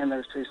 Can't stand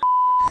those two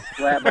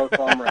slap both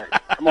on them right.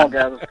 Come on,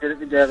 guys. Let's get it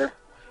together.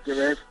 Get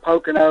ready for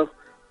Pocono.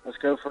 Let's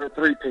go for a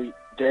three-peat.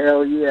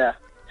 Hell yeah.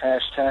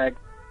 Hashtag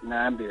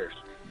 9 beers.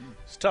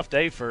 It's a tough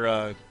day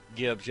for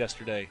Gibbs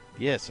yesterday.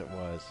 Yes, it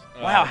was.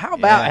 Wow, how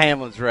about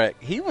Hamlin's wreck?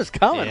 He was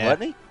coming,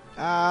 wasn't he?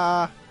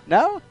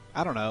 No?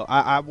 I don't know.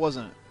 I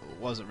wasn't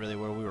really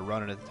where we were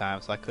running at the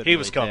time, so I couldn't. He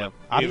was really coming.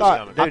 tell. He was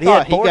coming. I Dude,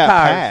 thought he four got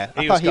tires. passed.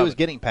 I thought he was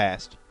getting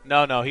passed.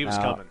 No, he was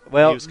coming.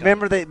 Well, He was coming.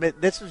 remember,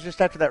 this was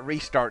just after that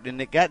restart,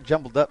 and it got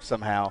jumbled up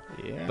somehow.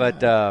 Yeah.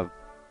 But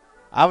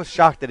I was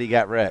shocked that he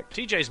got wrecked.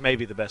 TJ's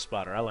maybe the best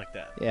spotter. I like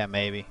that. Yeah,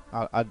 maybe.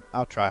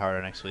 I'll try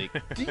harder next week.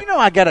 Do you know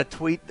I got a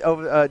tweet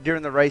over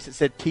during the race that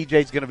said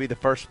TJ's going to be the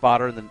first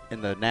spotter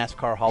in the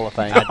NASCAR Hall of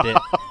Fame? I did.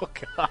 Oh,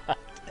 God.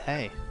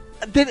 Hey.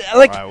 Did All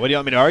right, what do you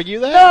want me to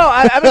argue that? No,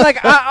 I mean, like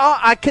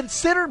I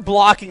considered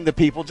blocking the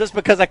people just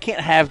because I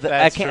can't have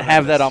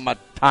that on my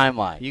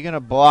timeline. You're gonna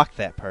block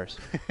that person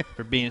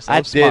for being so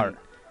I smart. didn't.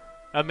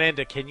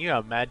 Amanda, can you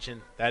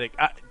imagine that?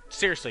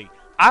 Seriously,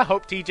 I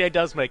hope TJ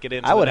does make it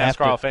into I the would have NASCAR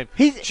to. Hall of Fame.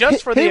 He the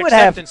would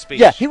acceptance have, speech.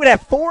 Yeah, he would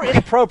have 4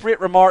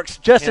 inappropriate remarks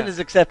just in his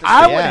acceptance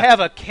I speech. would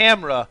have a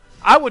camera.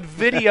 I would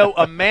video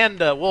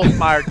Amanda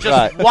Wolfmeyer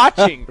just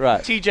watching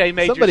TJ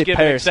Majors give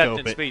an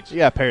acceptance speech. You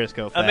got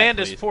Periscope.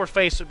 Amanda's please. poor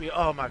face would be,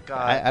 oh, my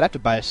God. I'd have to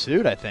buy a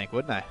suit, I think,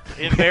 wouldn't I?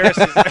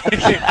 Embarrasses.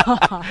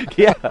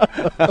 Yeah.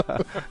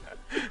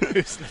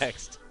 Who's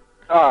next?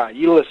 All right,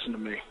 you listen to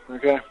me,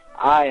 okay?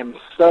 I am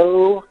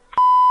so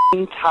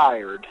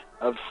tired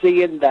of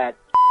seeing that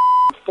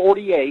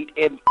 48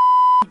 in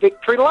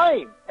Victory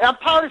Lane. And I'm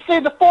tired of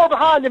seeing the 4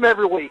 behind him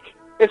every week.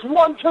 It's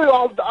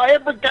 1-2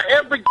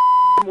 every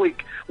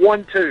week.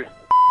 1-2.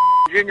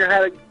 Junior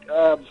had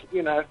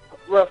a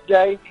rough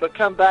day, but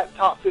come back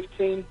top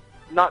 15,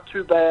 not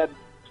too bad,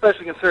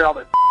 especially considering all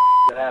that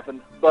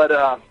happened.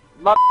 But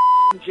my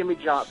Jimmy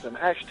Johnson,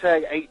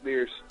 hashtag 8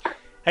 beers.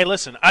 Hey,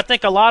 listen, I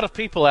think a lot of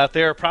people out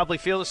there probably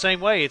feel the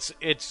same way.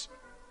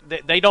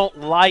 They don't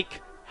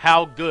like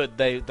how good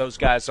those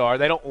guys are.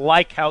 They don't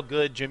like how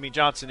good Jimmy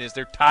Johnson is.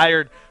 They're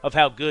tired of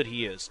how good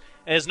he is.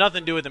 It has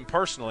nothing to do with him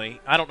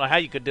personally. I don't know how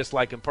you could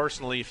dislike him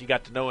personally if you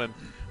got to know him,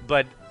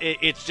 but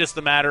it's just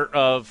a matter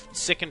of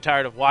sick and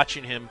tired of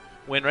watching him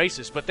win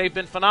races. But they've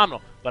been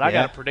phenomenal. But I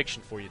got a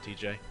prediction for you,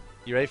 TJ.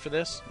 You ready for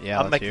this? Yeah,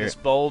 I'm making this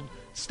bold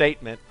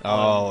statement.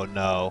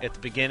 No! At the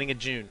beginning of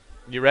June.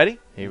 You ready?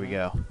 Here we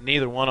go.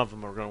 Neither one of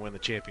them are going to win the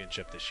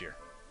championship this year.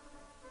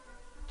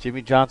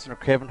 Jimmy Johnson or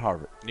Kevin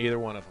Harvick? Neither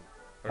one of them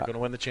are going to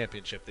win the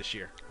championship this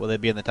year. Will they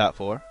be in the top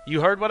 4?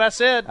 You heard what I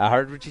said. I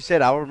heard what you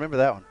said. I'll remember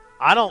that one.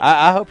 I don't.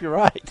 I hope you're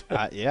right.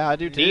 Yeah, I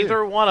do too.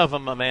 Neither one of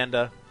them,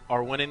 Amanda,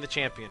 are winning the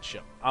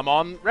championship. I'm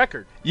on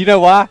record. You know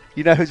why?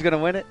 You know who's going to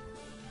win it?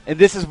 And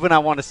this is when I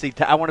want to see.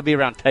 I want to be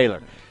around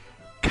Taylor.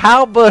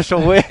 Kyle Busch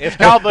will win. If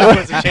Kyle Busch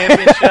wins the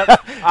championship,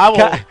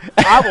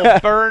 I will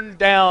burn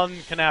down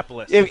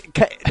Kannapolis.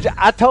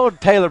 I told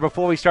Taylor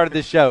before we started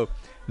this show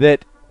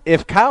that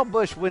if Kyle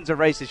Busch wins a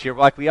race this year,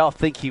 like we all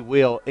think he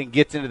will, and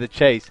gets into the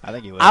chase, I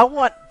think he will. I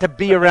want to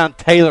be around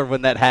Taylor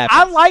when that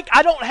happens.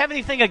 I don't have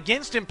anything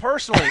against him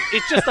personally.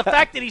 It's just the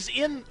fact that he's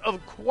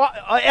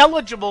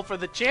eligible for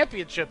the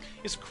championship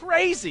is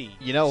crazy.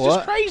 You know it's what?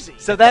 Just crazy.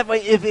 So that way,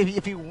 if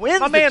he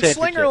wins, My the man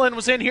championship- Slingerland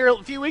was in here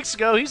a few weeks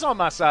ago. He's on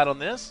my side on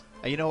this.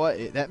 You know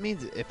what? That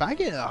means if I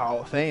get in the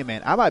Hall of Fame,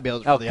 man, I might be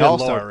able to Oh, for the good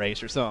All-Star Lord.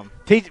 race or something.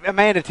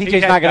 Amanda,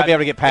 TJ's not going to be able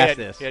to get past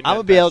this. I'm going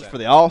to be eligible for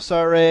the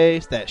All-Star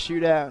race, that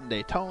shootout in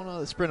Daytona,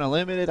 the Sprint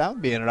Unlimited. I'm going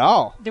to be in it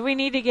all. Do we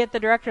need to get the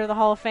director of the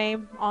Hall of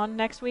Fame on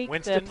next week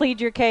Winston? to plead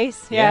your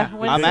case? Yeah,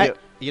 Winston.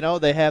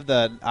 They have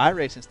the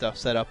iRacing stuff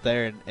set up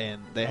there,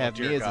 and they have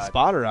me as a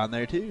spotter on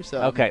there, too.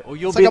 So Okay, well,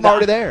 it's like I'm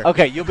already there.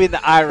 Okay, you'll be in the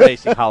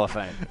iRacing Hall of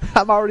Fame.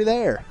 I'm already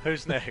there.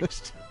 Who's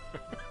next?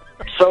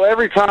 So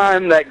every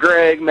time that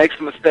Greg makes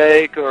a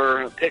mistake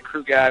or a pit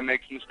crew guy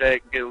makes a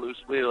mistake and get a loose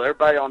wheel,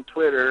 everybody on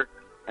Twitter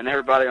and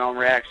everybody on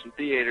Reaction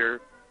Theater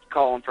is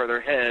calling for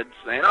their heads,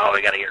 saying, "Oh,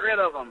 we got to get rid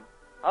of them."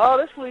 Oh,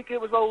 this week it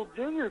was old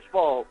Junior's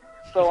fault.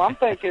 So I'm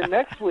thinking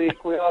next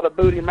week we ought to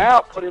boot him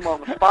out, put him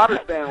on the spotter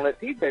stand, and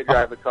let TJ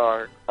drive the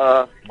car.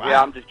 Yeah,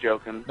 I'm just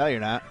joking. No, you're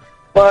not.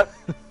 But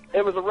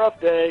it was a rough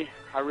day.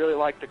 I really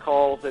liked the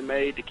calls they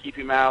made to keep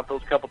him out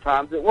those couple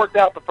times. It worked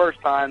out the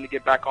first time to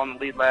get back on the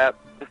lead lap.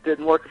 It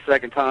didn't work the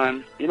second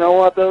time. You know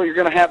what, though? You're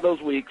going to have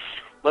those weeks.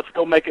 Let's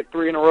go make it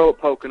 3 in a row at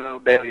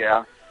Pocono. Hell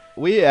yeah.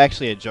 We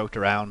actually had joked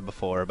around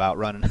before about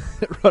running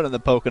the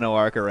Pocono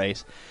ARCA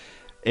race.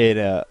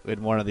 In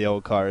one of the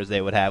old cars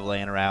they would have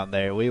laying around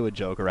there. We would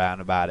joke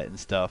around about it and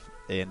stuff.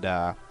 And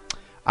I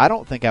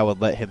don't think I would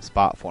let him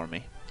spot for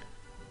me.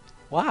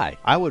 Why?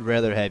 I would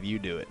rather have you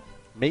do it.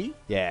 Me?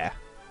 Yeah.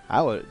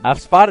 I would. I've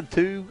spotted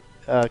 2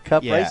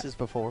 Cup races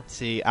before.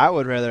 See, I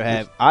would rather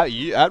have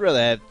I'd rather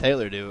have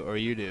Taylor do it or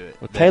you do it.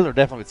 Well, Taylor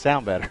definitely would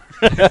sound better.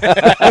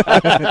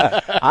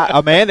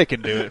 Amanda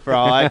can do it for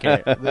all I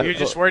care. You're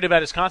just worried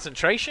about his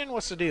concentration?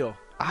 What's the deal?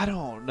 I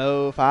don't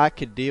know if I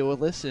could deal with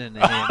listening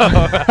to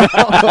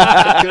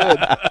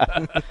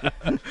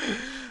him.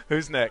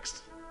 Who's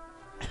next?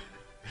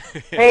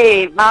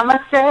 Hey,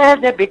 Mama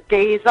said there'd be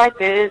days like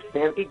this,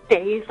 there'd be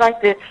days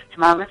like this.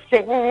 Mama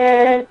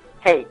said,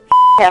 hey,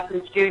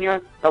 happens,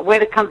 Junior, but way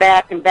to come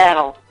back and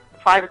battle.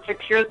 5 or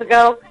 6 years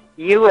ago,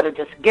 you would have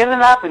just given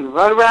up and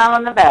rode around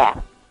on the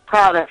back.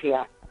 Proud of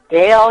you.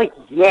 Dale,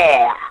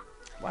 yeah.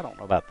 Well, I don't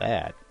know about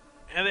that.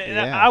 And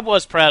I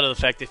was proud of the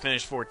fact they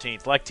finished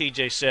 14th. Like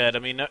TJ said, I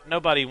mean,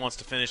 nobody wants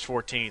to finish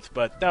 14th,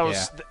 but that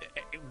was,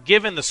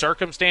 given the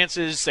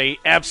circumstances, they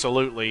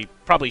absolutely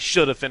probably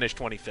should have finished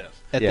 25th.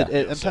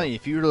 I'm telling you,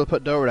 if you were to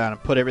put Dover down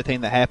and put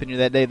everything that happened to you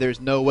that day,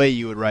 there's no way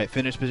you would write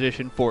finish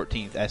position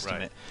 14th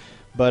estimate. Right.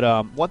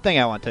 But one thing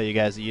I want to tell you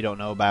guys that you don't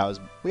know about is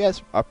we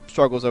had our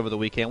struggles over the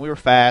weekend. We were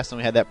fast and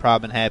we had that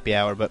problem in happy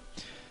hour, but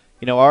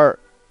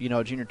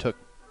Junior took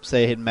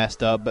say he had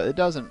messed up, but it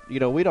doesn't.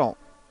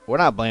 We're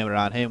not blaming it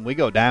on him. We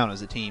go down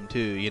as a team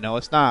too.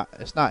 It's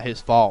not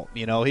his fault.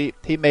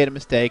 He made a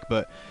mistake,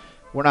 but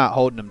we're not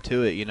holding him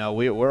to it.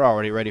 We're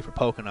already ready for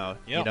Pocono.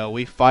 Yep.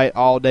 We fight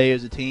all day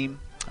as a team.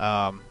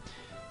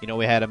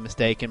 We had a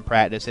mistake in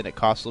practice and it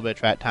cost a little bit of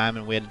track time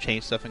and we had to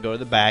change stuff and go to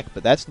the back.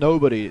 But that's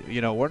nobody.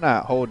 We're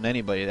not holding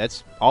anybody.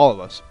 That's all of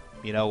us.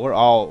 We're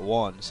all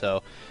one.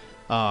 So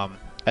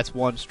that's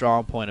one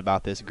strong point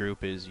about this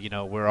group is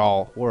we're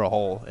a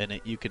whole, and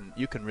you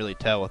can really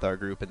tell with our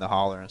group in the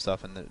holler and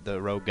stuff and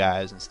the road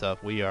guys and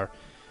stuff. We are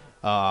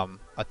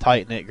a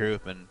tight knit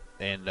group, and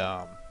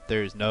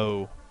there's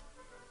no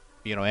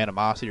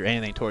animosity or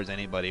anything towards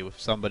anybody. If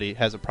somebody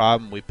has a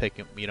problem, we pick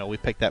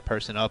that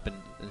person up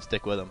and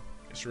stick with them.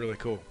 It's really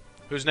cool.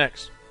 Who's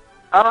next?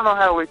 I don't know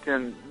how we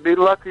can be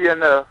lucky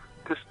enough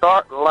to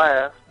start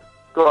last,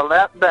 go a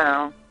lap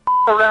down,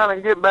 around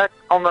and get back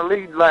on the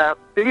lead lap,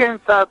 be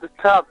inside the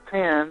top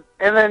 10,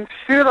 and then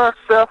shoot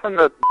ourselves in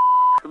the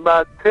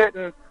by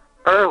pitting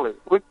early.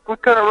 We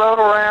could have rode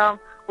around.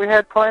 We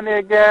had plenty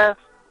of gas.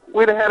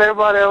 We'd have had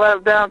everybody a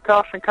lap down,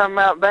 caution come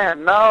out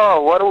band.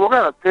 No, we're going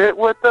to pit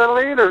with the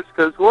leaders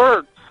because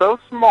we're so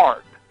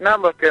smart. Now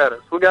look at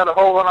us. We got a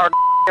hole in our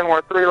and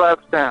we're 3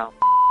 laps down.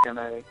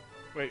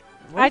 Wait.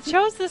 I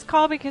chose this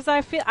call because I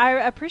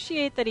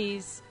appreciate that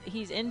he's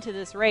into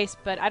this race,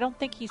 but I don't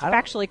think he's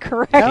factually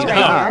correct.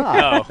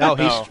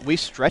 No, we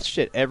stretched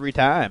it every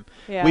time.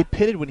 Yeah. We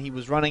pitted when he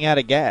was running out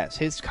of gas.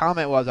 His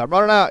comment was, "I'm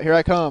running out. Here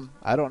I come."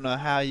 I don't know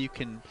how you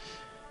can.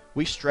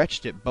 We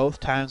stretched it both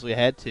times we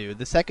had to.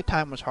 The second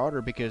time was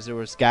harder because there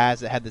was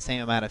guys that had the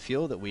same amount of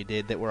fuel that we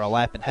did that were a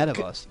lap ahead of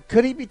us.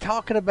 Could he be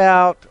talking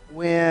about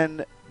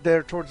when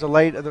they're towards the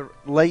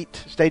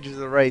late stages of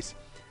the race?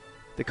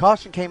 The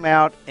caution came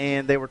out,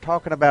 and they were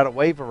talking about a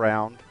wave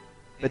around,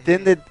 but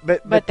then they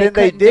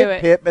did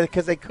pit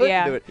because they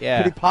couldn't do it.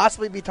 Yeah. Could he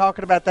possibly be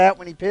talking about that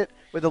when he pit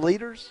with the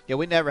leaders? Yeah,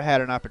 we never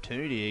had an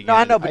opportunity again. No,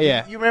 I know, but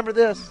you remember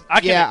this?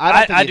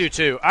 I do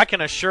too. I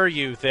can assure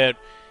you that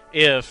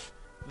if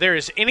there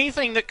is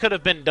anything that could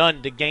have been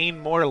done to gain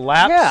more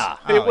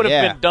laps, it would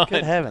have been done.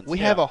 Good heavens. We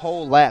have a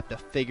whole lap to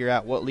figure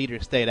out what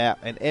leaders stayed out,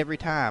 and every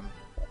time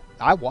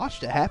I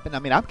watched it happen. I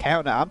mean, I'm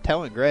counting. I'm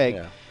telling Greg.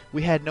 Yeah.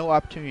 We had no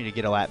opportunity to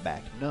get a lap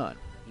back. None.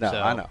 No,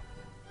 I know.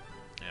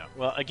 Yeah.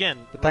 Well, again.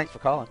 But thanks for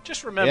calling.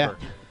 Just remember,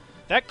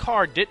 that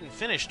car didn't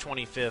finish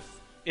 25th.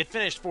 It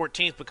finished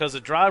 14th because the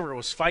driver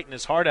was fighting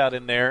his heart out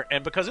in there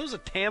and because it was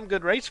a damn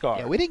good race car.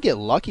 Yeah, we didn't get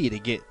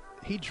lucky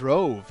he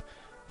drove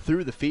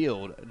through the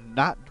field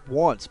not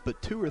once but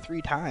 2 or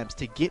 3 times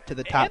to get to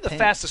the top 10. And the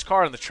fastest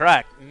car on the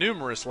track,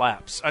 numerous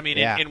laps. I mean,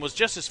 it was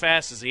just as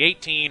fast as the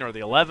 18 or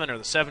the 11 or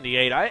the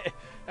 78.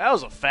 That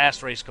was a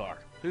fast race car.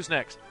 Who's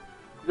next?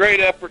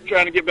 Great effort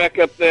trying to get back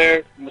up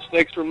there.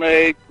 Mistakes were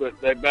made, but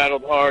they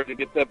battled hard to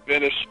get that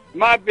finish.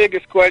 My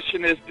biggest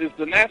question is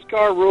the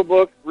NASCAR rule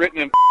book written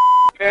in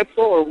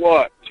pencil or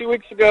what? 2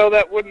 weeks ago,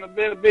 that wouldn't have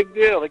been a big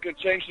deal. They could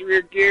have changed the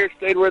rear gear,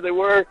 stayed where they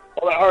were.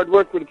 All that hard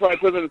work would have probably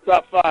put them in the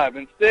top 5.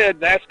 Instead,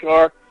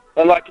 NASCAR,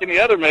 unlike any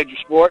other major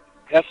sport,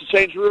 has to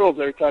change the rules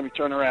every time you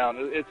turn around.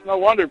 It's no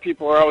wonder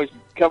people are always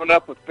coming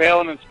up with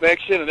failing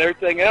inspection and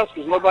everything else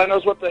because nobody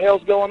knows what the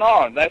hell's going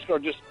on.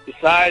 NASCAR just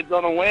decides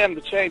on a whim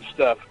to change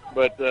stuff.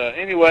 But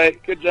anyway,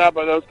 good job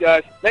by those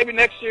guys. Maybe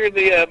next year,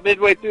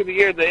 midway through the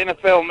year, the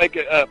NFL will make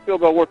a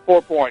field goal worth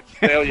 4 points.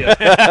 Hell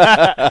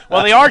yeah.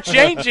 Well, they are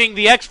changing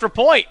the extra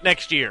point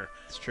next year.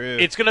 That's true.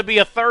 It's going to be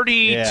a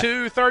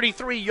 32,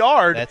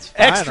 33-yard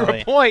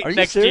extra point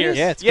next year.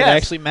 Yeah, it's going to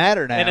actually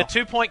matter now. And a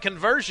 2-point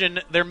conversion,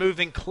 they're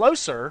moving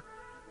closer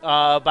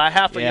by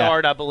half a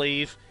yard, I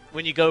believe,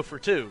 when you go for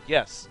 2.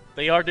 Yes,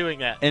 they are doing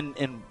that.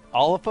 In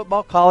all of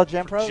football, college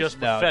and pro? Just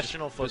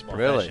professional football.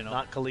 Really?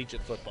 Not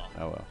collegiate football.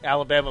 Oh, well.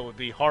 Alabama would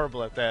be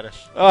horrible at that.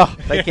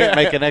 They can't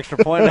make an extra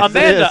point.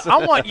 Amanda,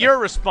 I want your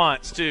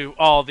response to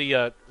all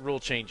the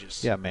rule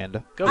changes. Yeah,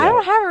 Amanda. I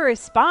don't have a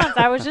response.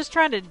 I was just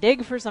trying to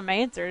dig for some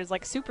answers,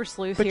 like super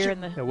sleuth here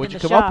in the what'd in you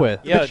the come shop. up with?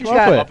 Yeah, did you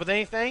come up with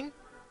anything?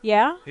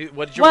 Yeah.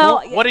 What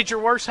did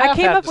your worst half I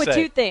came have up to with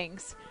say? 2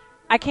 things.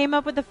 I came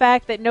up with the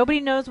fact that nobody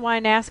knows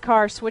why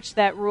NASCAR switched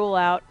that rule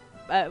out,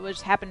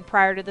 which happened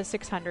prior to the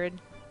 600.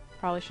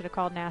 Probably should have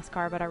called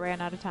NASCAR, but I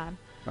ran out of time.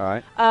 All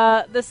right.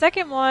 The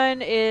second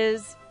one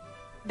is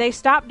they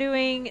stopped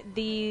doing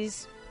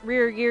these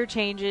rear gear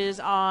changes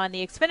on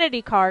the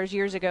Xfinity cars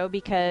years ago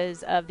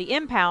because of the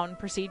impound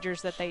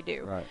procedures that they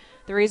do. Right.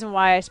 The reason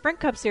why Sprint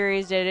Cup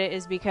Series did it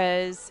is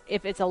because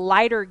if it's a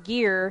lighter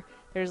gear,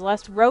 there's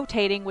less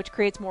rotating, which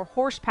creates more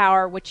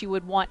horsepower, which you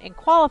would want in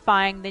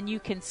qualifying. Then you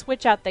can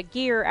switch out the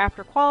gear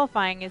after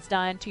qualifying is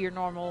done to your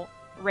normal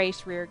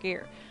race rear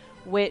gear,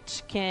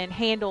 which can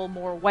handle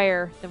more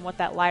wear than what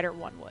that lighter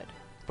one would.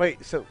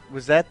 Wait, so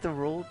was that the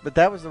rule? But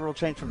that was the rule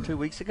change from 2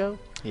 weeks ago?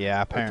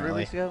 Yeah, Or 3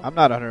 apparently. weeks ago? I'm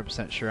not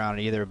 100% sure on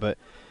it either, but,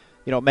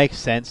 it makes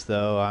sense,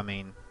 though. I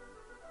mean,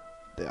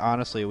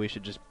 honestly, we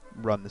should just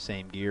run the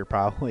same gear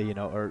probably,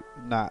 or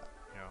not.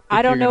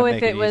 I don't know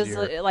if it it was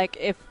easier. like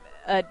if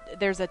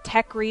there's a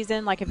tech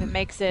reason, like if it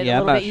makes it Yeah,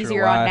 a I'm little not bit sure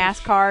easier why. on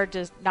NASCAR,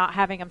 just not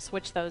having them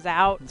switch those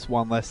out. It's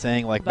one less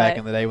thing, like But- back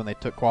in the day when they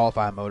took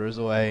qualifying motors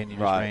away and you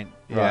just Right,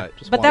 ran. right.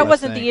 Just But one that less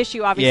wasn't thing. the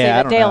issue, obviously, Yeah,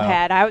 I that don't Dale know.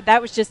 had.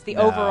 That was just the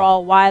No.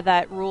 overall why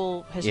that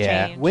rule has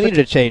changed. We needed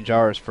to change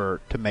ours to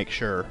make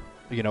sure.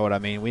 You know what I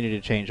mean? We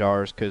needed to change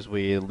ours because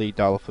we leaked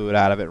all the fluid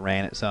out of it,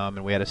 ran it some,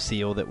 and we had a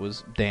seal that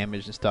was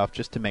damaged and stuff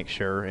just to make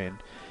sure. And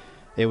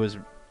it was,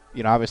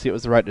 obviously it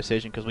was the right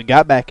decision because we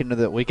got back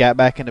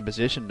into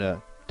position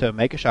to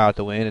make a shot at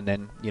the win, and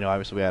then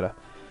obviously we had a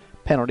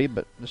penalty,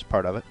 but that's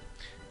part of it.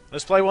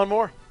 Let's play one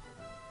more.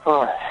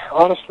 All right.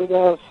 Honestly,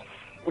 guys,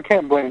 we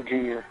can't blame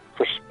Junior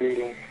for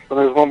speeding, but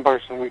there's one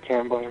person we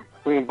can blame.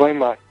 We can blame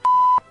my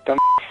dumb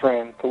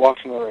friend for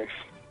watching the race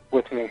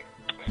with me.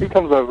 He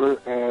comes over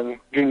and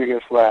Junior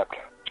gets lapped.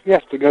 He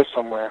has to go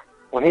somewhere.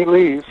 When he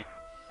leaves,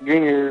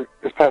 Junior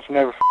is passing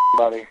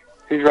everybody.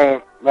 He's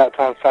running that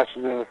time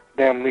faster than a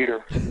damn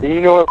leader. Do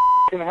you know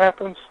what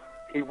happens?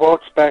 He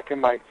walks back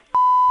in my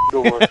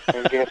door,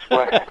 and guess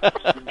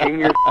what?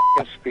 Junior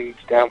speeds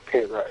down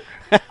pit road.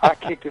 I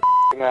kicked his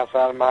ass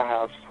out of my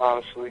house,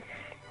 honestly.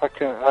 I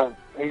can't.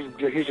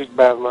 He's just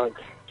bad luck.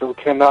 So we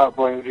cannot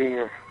blame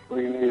Junior.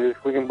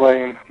 We can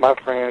blame my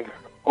friend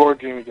or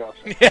Jimmy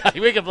Johnson. Yeah,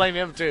 we can blame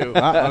him too.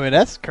 I mean,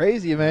 that's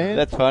crazy, man.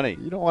 That's funny.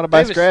 You don't want to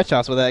buy Davis- scratch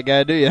offs with that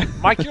guy, do you?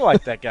 Mike, you're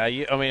like that guy.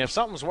 If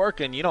something's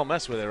working, you don't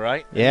mess with it,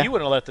 right? Yeah. You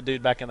wouldn't have let the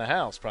dude back in the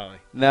house, probably.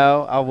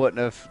 No, I wouldn't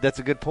have. That's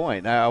a good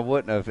point. I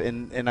wouldn't have.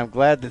 And I'm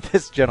glad that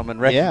this gentleman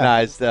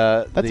recognized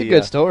That's a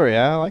good story.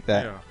 I like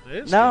that. Yeah, it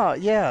is No,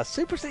 yeah,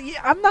 yeah,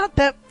 I'm not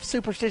that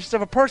superstitious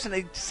of a person,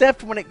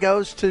 except when it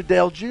goes to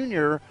Dale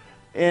Jr.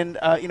 and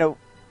What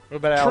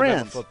about Alabama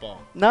trends.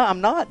 football? No,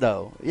 I'm not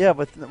though. Yeah,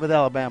 with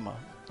Alabama.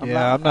 I'm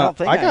Yeah, I'm not- I don't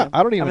think I I got- am.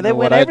 I don't even mean, they know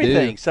win what I do.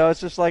 everything, so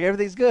it's just like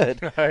everything's good.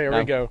 Here No.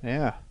 we go.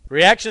 Yeah.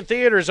 Reaction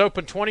Theater is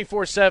open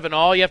 24/7.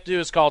 All you have to do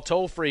is call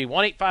toll-free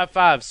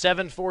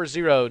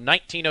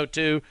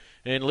 1-855-740-1902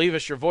 and leave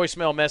us your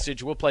voicemail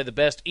message. We'll play the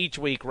best each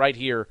week right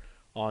here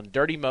on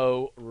Dirty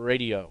Mo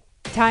Radio.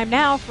 Time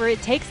now for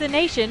It Takes a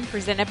Nation,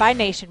 presented by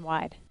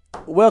Nationwide.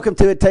 Welcome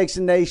to It Takes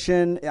a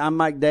Nation. I'm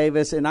Mike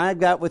Davis, and I've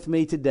got with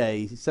me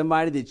today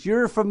somebody that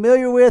you're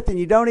familiar with and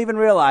you don't even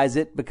realize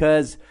it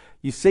because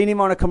you've seen him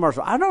on a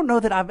commercial. I don't know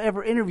that I've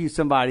ever interviewed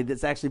somebody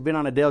that's actually been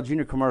on a Dale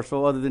Jr.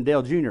 commercial other than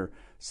Dale Jr.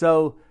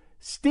 So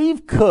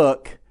Steve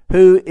Cook,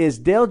 who is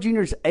Dale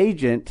Jr.'s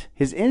agent,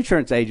 his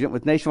insurance agent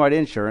with Nationwide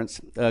Insurance,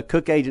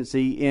 Cook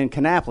Agency in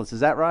Kannapolis. Is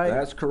that right?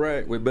 That's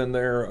correct. We've been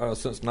there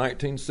since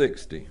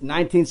 1960.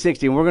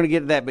 1960, and we're going to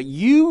get to that. But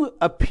you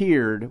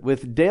appeared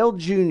with Dale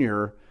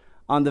Jr.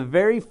 on the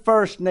very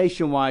first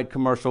Nationwide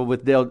commercial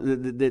with Dale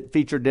that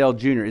featured Dale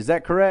Jr. Is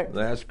that correct?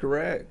 That's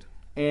correct.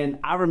 And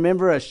I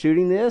remember us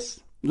shooting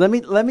this. Let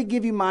me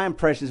give you my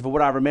impressions of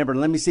what I remember,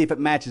 and let me see if it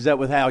matches up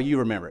with how you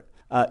remember it.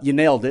 You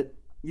nailed it.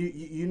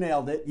 You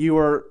nailed it. You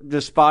were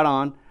just spot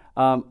on.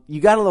 You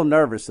got a little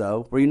nervous,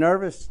 though. Were you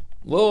nervous?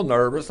 A little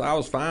nervous. I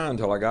was fine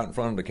until I got in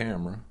front of the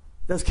camera.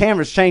 Those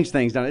cameras change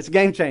things, don't it? It's a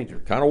game changer.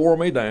 Kind of wore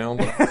me down.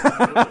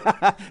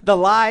 But The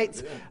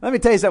lights. Let me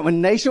tell you something.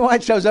 When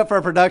Nationwide shows up for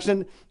a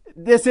production,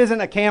 this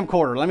isn't a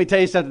camcorder. Let me tell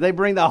you something. They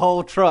bring the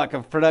whole truck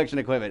of production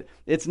equipment.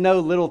 It's no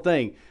little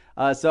thing.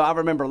 So I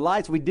remember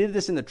lights. We did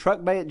this in the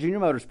truck bay at Junior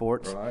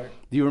Motorsports. Right.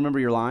 Do you remember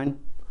your line?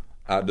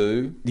 I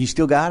do. Do you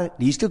still got it?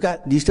 Do you still got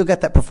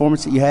that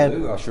performance that you had?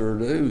 I sure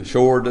do.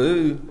 Sure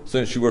do.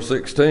 Since you were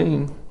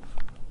 16.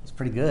 It's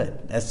pretty good.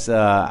 That's.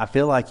 I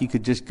feel like you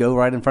could just go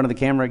right in front of the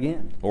camera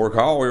again. Or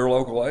call your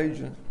local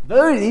agent.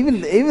 Dude,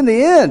 even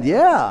the end,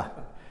 yeah.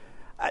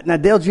 Now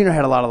Dale Jr.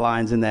 had a lot of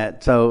lines in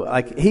that, so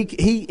like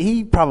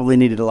he probably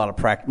needed a lot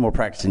of more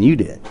practice than you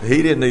did.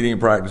 He didn't need any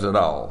practice at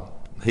all.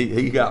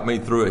 He got me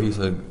through it. He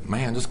said,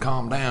 "Man, just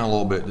calm down a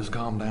little bit. Just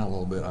calm down a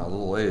little bit." I was a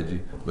little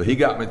edgy, but he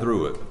got me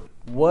through it.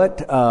 What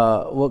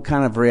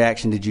kind of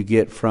reaction did you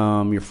get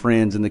from your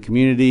friends in the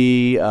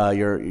community,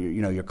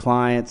 your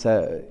clients?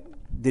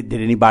 Did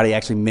anybody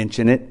actually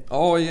mention it?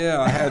 Oh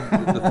yeah, I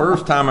had the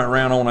first time it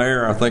ran on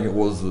air. I think it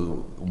was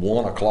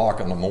 1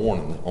 o'clock in the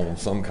morning on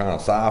some kind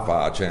of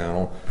sci-fi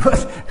channel.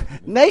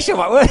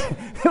 Nationwide.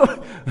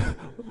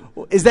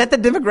 Is that the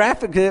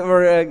demographic?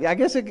 Or I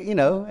guess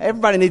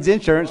everybody needs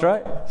insurance,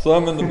 right?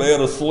 Some in the bed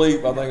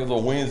asleep. I think it was a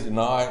Wednesday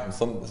night, and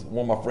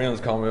one of my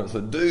friends called me up and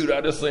said, "Dude,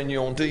 I just seen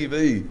you on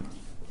TV."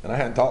 And I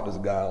hadn't talked to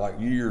this guy in like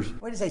years.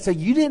 Wait a second. So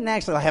you didn't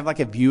actually have like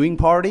a viewing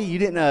party? You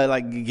didn't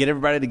like get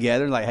everybody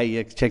together and like, hey,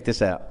 yeah, check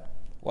this out?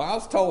 Well, I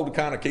was told to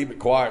kind of keep it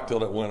quiet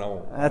till it went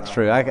on. That's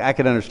true. I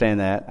could understand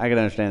that.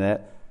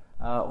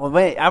 Well,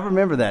 wait, I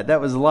remember that.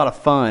 That was a lot of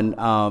fun.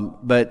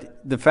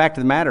 But the fact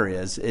of the matter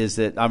is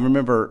that I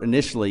remember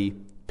initially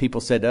people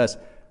said to us,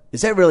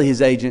 is that really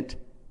his agent?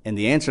 And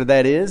the answer to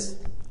that is?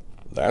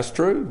 That's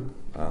true.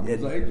 I'm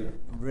his agent.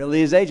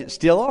 Really his agent.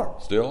 Still are.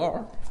 Still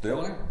are.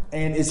 Still am.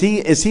 And is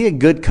he a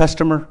good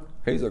customer?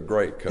 He's a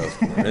great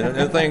customer. And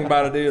the thing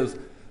about it is,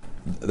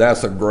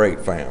 that's a great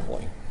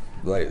family.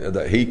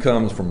 He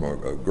comes from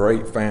a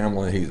great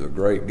family. He's a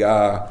great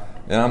guy.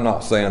 And I'm not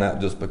saying that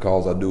just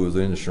because I do his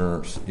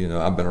insurance. You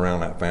know, I've been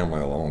around that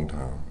family a long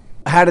time.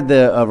 How did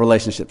the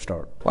relationship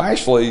start? Well,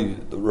 actually,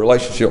 the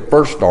relationship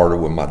first started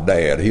with my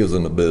dad. He was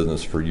in the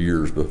business for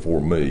years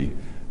before me.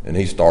 And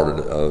he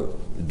started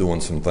doing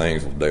some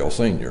things with Dale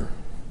Sr.,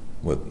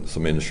 with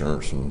some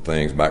insurance and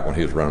things back when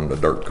he was running the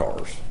dirt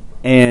cars.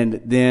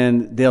 And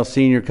then Dale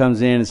Sr.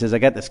 comes in and says, I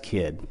got this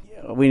kid.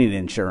 We need to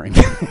insure him.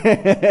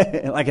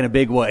 Like in a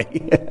big way.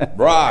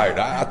 Right.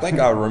 I think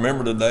I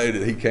remember the day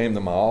that he came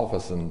to my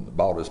office and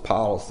bought his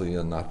policy,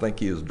 and I think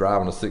he was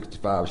driving a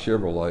 65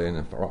 Chevrolet.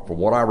 And from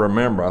what I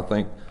remember, I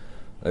think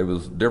there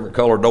was different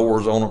color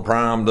doors on it,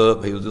 primed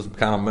up. He was just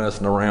kind of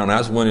messing around.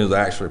 That's when he was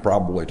actually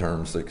probably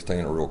turned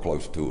 16 or real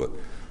close to it.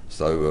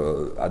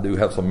 So I do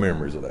have some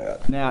memories of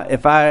that. Now,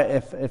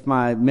 if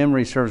my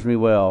memory serves me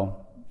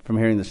well from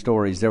hearing the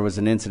stories, there was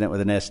an incident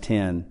with an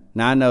S10.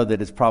 Now, I know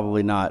that it's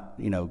probably not,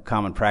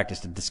 common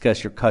practice to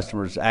discuss your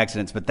customers'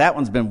 accidents, but that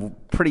one's been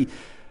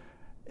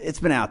it's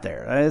been out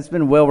there. It's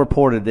been well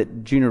reported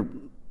that Junior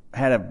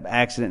had an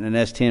accident in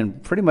an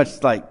S10 pretty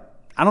much like,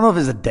 I don't know if it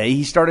was the day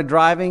he started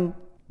driving,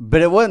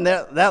 but it wasn't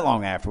that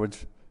long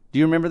afterwards. Do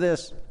you remember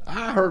this?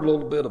 I heard a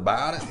little bit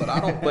about it, but I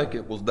don't think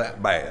it was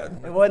that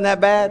bad. It wasn't that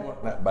bad? It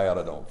wasn't that bad,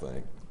 I don't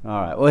think.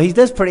 All right. Well, he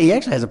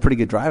actually has a pretty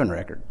good driving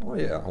record. Oh,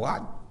 yeah.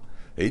 Well,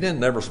 he didn't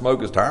never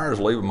smoke his tires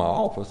leaving my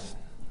office.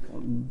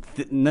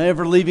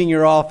 Never leaving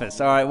your office.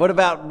 All right. What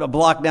about a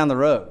block down the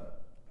road?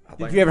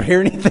 Did you ever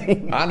hear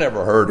anything? I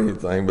never heard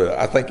anything, but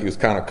I think he was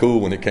kind of cool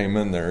when he came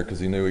in there because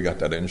he knew he got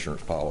that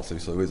insurance policy,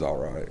 so he's all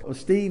right. Well,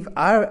 Steve,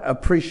 I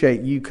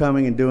appreciate you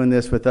coming and doing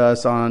this with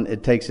us on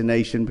It Takes a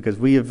Nation, because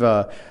we've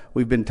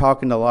been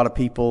talking to a lot of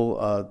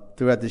people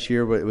throughout this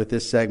year with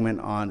this segment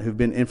on who've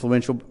been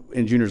influential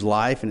in Junior's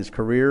life and his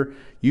career.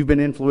 You've been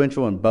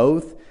influential in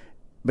both,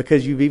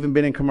 because you've even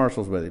been in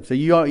commercials with him. So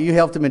you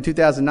helped him in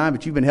 2009,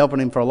 but you've been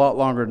helping him for a lot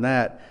longer than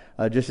that,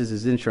 just as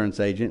his insurance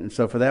agent. And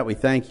so for that, we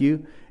thank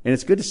you. And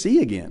it's good to see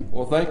you again.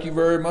 Well, thank you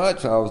very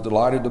much. I was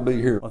delighted to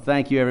be here. Well,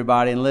 thank you,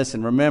 everybody. And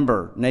listen,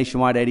 remember,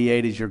 Nationwide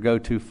 88 is your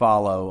go-to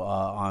follow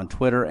on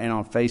Twitter and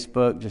on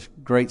Facebook. Just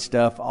great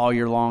stuff all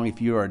year long.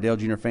 If you are a Dale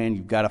Jr. fan,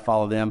 you've got to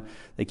follow them.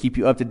 They keep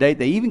you up to date.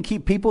 They even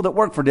keep people that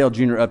work for Dale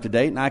Jr. up to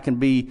date, and I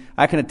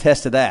can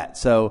attest to that.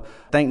 So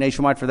thank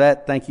Nationwide for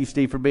that. Thank you,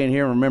 Steve, for being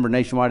here. And remember,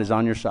 Nationwide is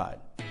on your side.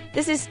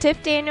 This is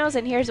Tiff Daniels,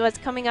 and here's what's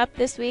coming up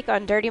this week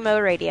on Dirty Mo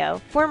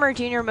Radio. Former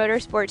Junior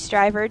Motorsports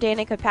driver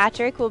Danica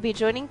Patrick will be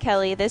joining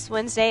Kelly this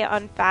Wednesday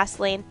on Fast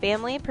Lane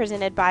Family,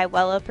 presented by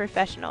Wella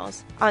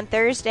Professionals. On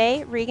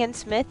Thursday, Regan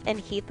Smith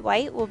and Heath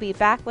White will be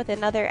back with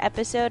another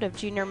episode of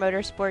Junior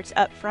Motorsports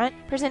Up Front,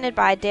 presented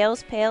by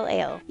Dale's Pale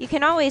Ale. You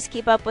can always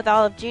keep up with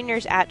all of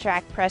Junior's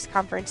at-track press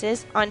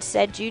conferences on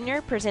Said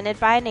Junior, presented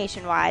by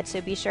Nationwide,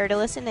 so be sure to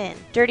listen in.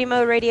 Dirty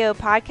Mo Radio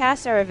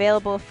podcasts are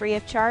available free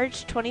of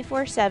charge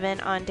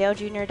 24/7 on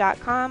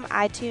DaleJr.com,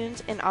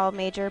 iTunes, and all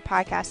major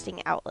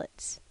podcasting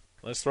outlets.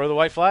 Let's throw the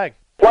white flag.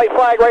 White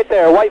flag right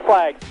there, white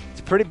flag. It's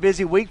a pretty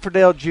busy week for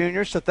Dale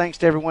Jr., so thanks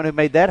to everyone who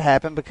made that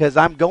happen, because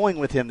I'm going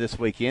with him this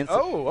weekend. So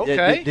Oh,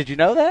 okay. Did you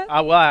know that?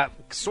 Well, I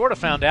sort of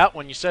found out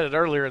when you said it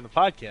earlier in the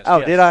podcast. Oh,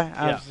 yes. did I?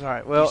 Yeah. I'm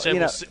sorry. Well,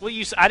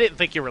 I didn't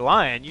think you were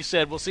lying. You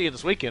said, we'll see you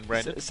this weekend,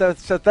 Brandon. So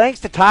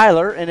thanks to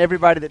Tyler and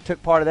everybody that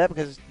took part of that,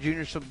 because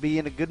Junior should be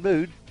in a good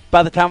mood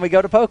by the time we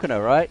go to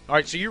Pocono, right? All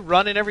right, so you're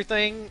running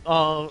everything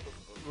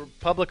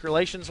public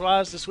relations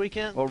wise this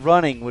weekend? Well,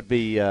 running would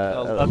be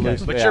okay,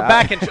 but you're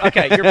back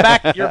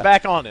you're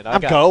back on it.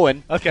 I'm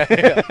going.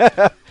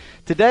 Okay.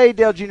 Today,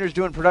 Dale Jr. is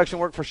doing production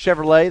work for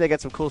Chevrolet. They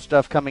got some cool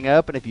stuff coming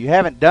up, and if you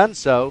haven't done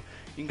so,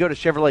 you can go to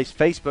Chevrolet's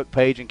Facebook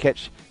page and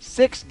catch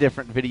 6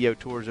 different video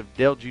tours of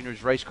Dale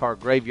Jr.'s race car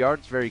graveyard.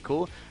 It's very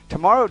cool.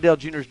 Tomorrow, Dale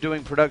Jr. is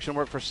doing production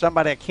work for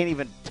somebody I can't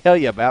even tell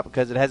you about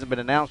because it hasn't been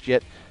announced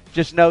yet.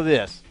 Just know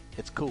this.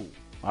 It's cool.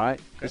 All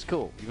right? Okay. It's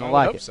cool. You're going to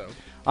like it. So.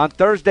 On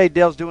Thursday,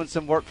 Dale's doing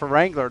some work for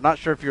Wrangler. Not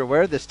sure if you're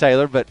aware of this,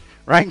 Taylor, but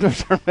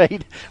Wranglers are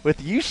made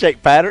with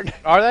U-shaped pattern.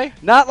 Are they?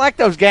 Not like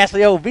those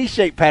ghastly old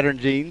V-shaped pattern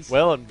jeans.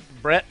 Well, and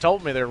Brett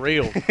told me they're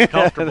real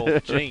comfortable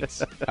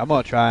jeans. I'm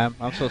going to try them.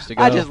 I'm supposed to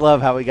go. I just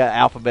love how we got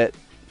alphabet,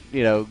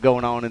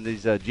 going on in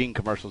these jean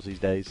commercials these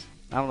days.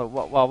 I don't know.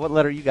 What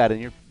letter you got in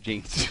your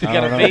jeans? You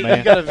got a V?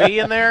 You got a V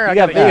in there? I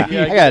got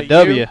a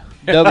W.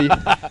 W.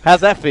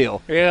 How's that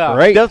feel? Yeah.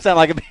 Great. It doesn't sound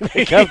like it'd be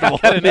very comfortable.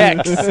 I got an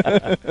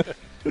X.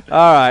 All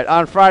right.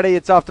 On Friday,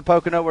 it's off to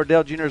Pocono, where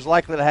Dale Jr. is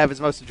likely to have his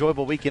most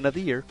enjoyable weekend of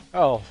the year.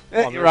 Oh,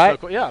 right?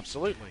 Yeah,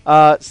 absolutely.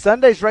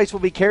 Sunday's race will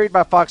be carried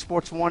by Fox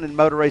Sports 1 and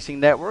Motor Racing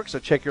Network, so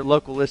check your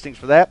local listings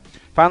for that.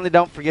 Finally,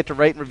 don't forget to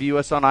rate and review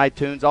us on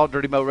iTunes. All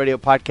Dirty Mo Radio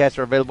podcasts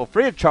are available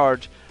free of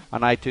charge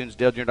on iTunes,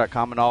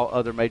 DaleJr.com, and all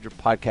other major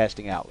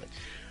podcasting outlets.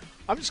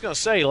 I'm just going to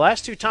say,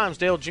 last 2 times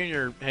Dale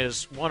Jr.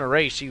 has won a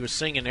race, he was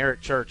singing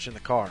Eric Church in the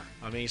car.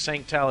 I mean, he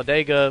sang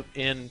Talladega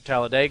in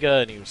Talladega,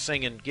 and he was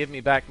singing Give Me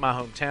Back My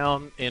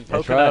Hometown in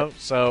Pocono. Right.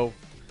 So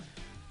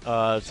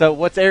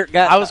what's Eric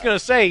got? I was going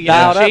to say,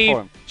 dialed up for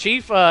him?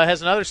 Chief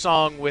has another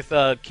song with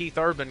Keith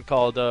Urban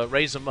called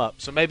Raise 'Em Up.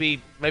 So maybe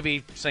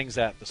he sings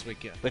that this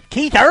weekend. With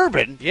Keith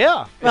Urban?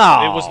 Yeah. It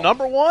Oh. was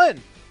number 1.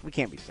 We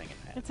can't be singing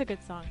that. It's a good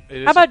song.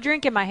 It How is about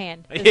Drink in My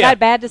Hand? Is Yeah. that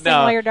bad to sing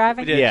No. while you're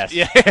driving? Yes.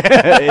 Yeah.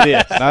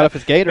 It is. Not if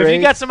it's Gatorade. If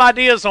you got some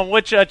ideas on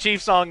which Chief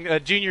song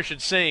Junior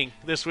should sing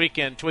this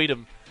weekend, tweet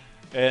them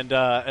and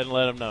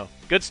let them know.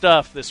 Good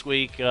stuff this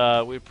week.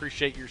 We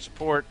appreciate your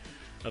support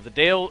of the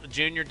Dale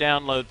Jr.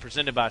 Download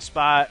presented by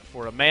Spy.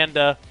 For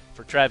Amanda,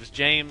 for Travis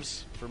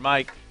James, for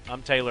Mike,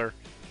 I'm Taylor,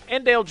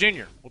 and Dale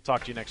Jr. We'll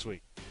talk to you next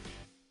week.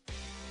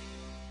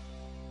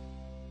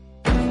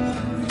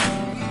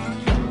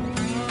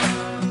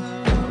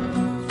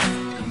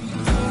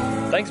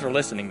 Thanks for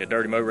listening to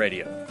Dirty Mo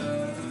Radio.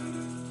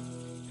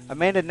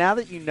 Amanda, now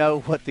that you know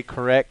what the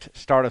correct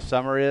start of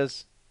summer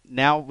is,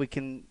 now we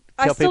can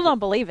I tell still people. don't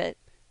believe it.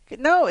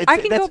 No, I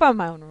can go by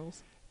my own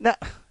rules. No,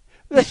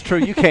 that's true.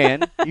 You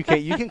can. You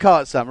can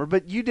call it summer,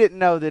 but you didn't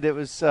know that it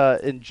was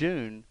in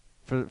June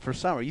for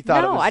summer. You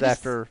thought No, it was I just-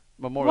 after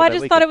Memorial Well, I Day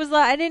just weekend. thought it was.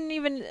 I didn't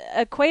even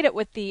equate it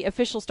with the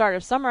official start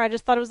of summer. I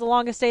just thought it was the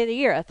longest day of the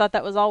year. I thought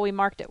that was all we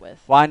marked it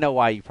with. Well, I know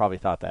why you probably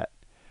thought that,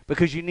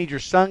 because you need your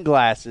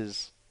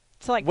sunglasses.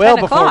 It's like well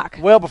 10 before o'clock.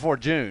 well before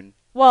June.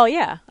 Well,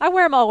 yeah, I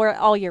wear them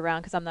all year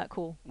round because I'm that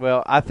cool.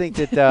 Well, I think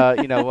that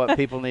you know what,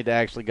 people need to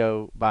actually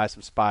go buy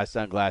some Spy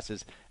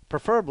sunglasses,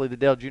 preferably the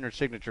Dale Jr.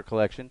 Signature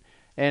Collection.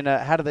 And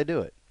how do they do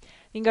it?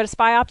 You can go to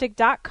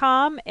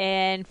spyoptic.com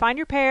and find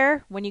your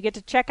pair. When you get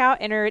to checkout,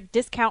 enter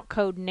discount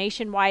code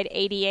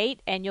Nationwide88,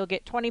 and you'll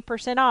get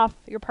 20% off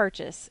your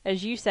purchase.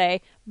 As you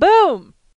say, boom!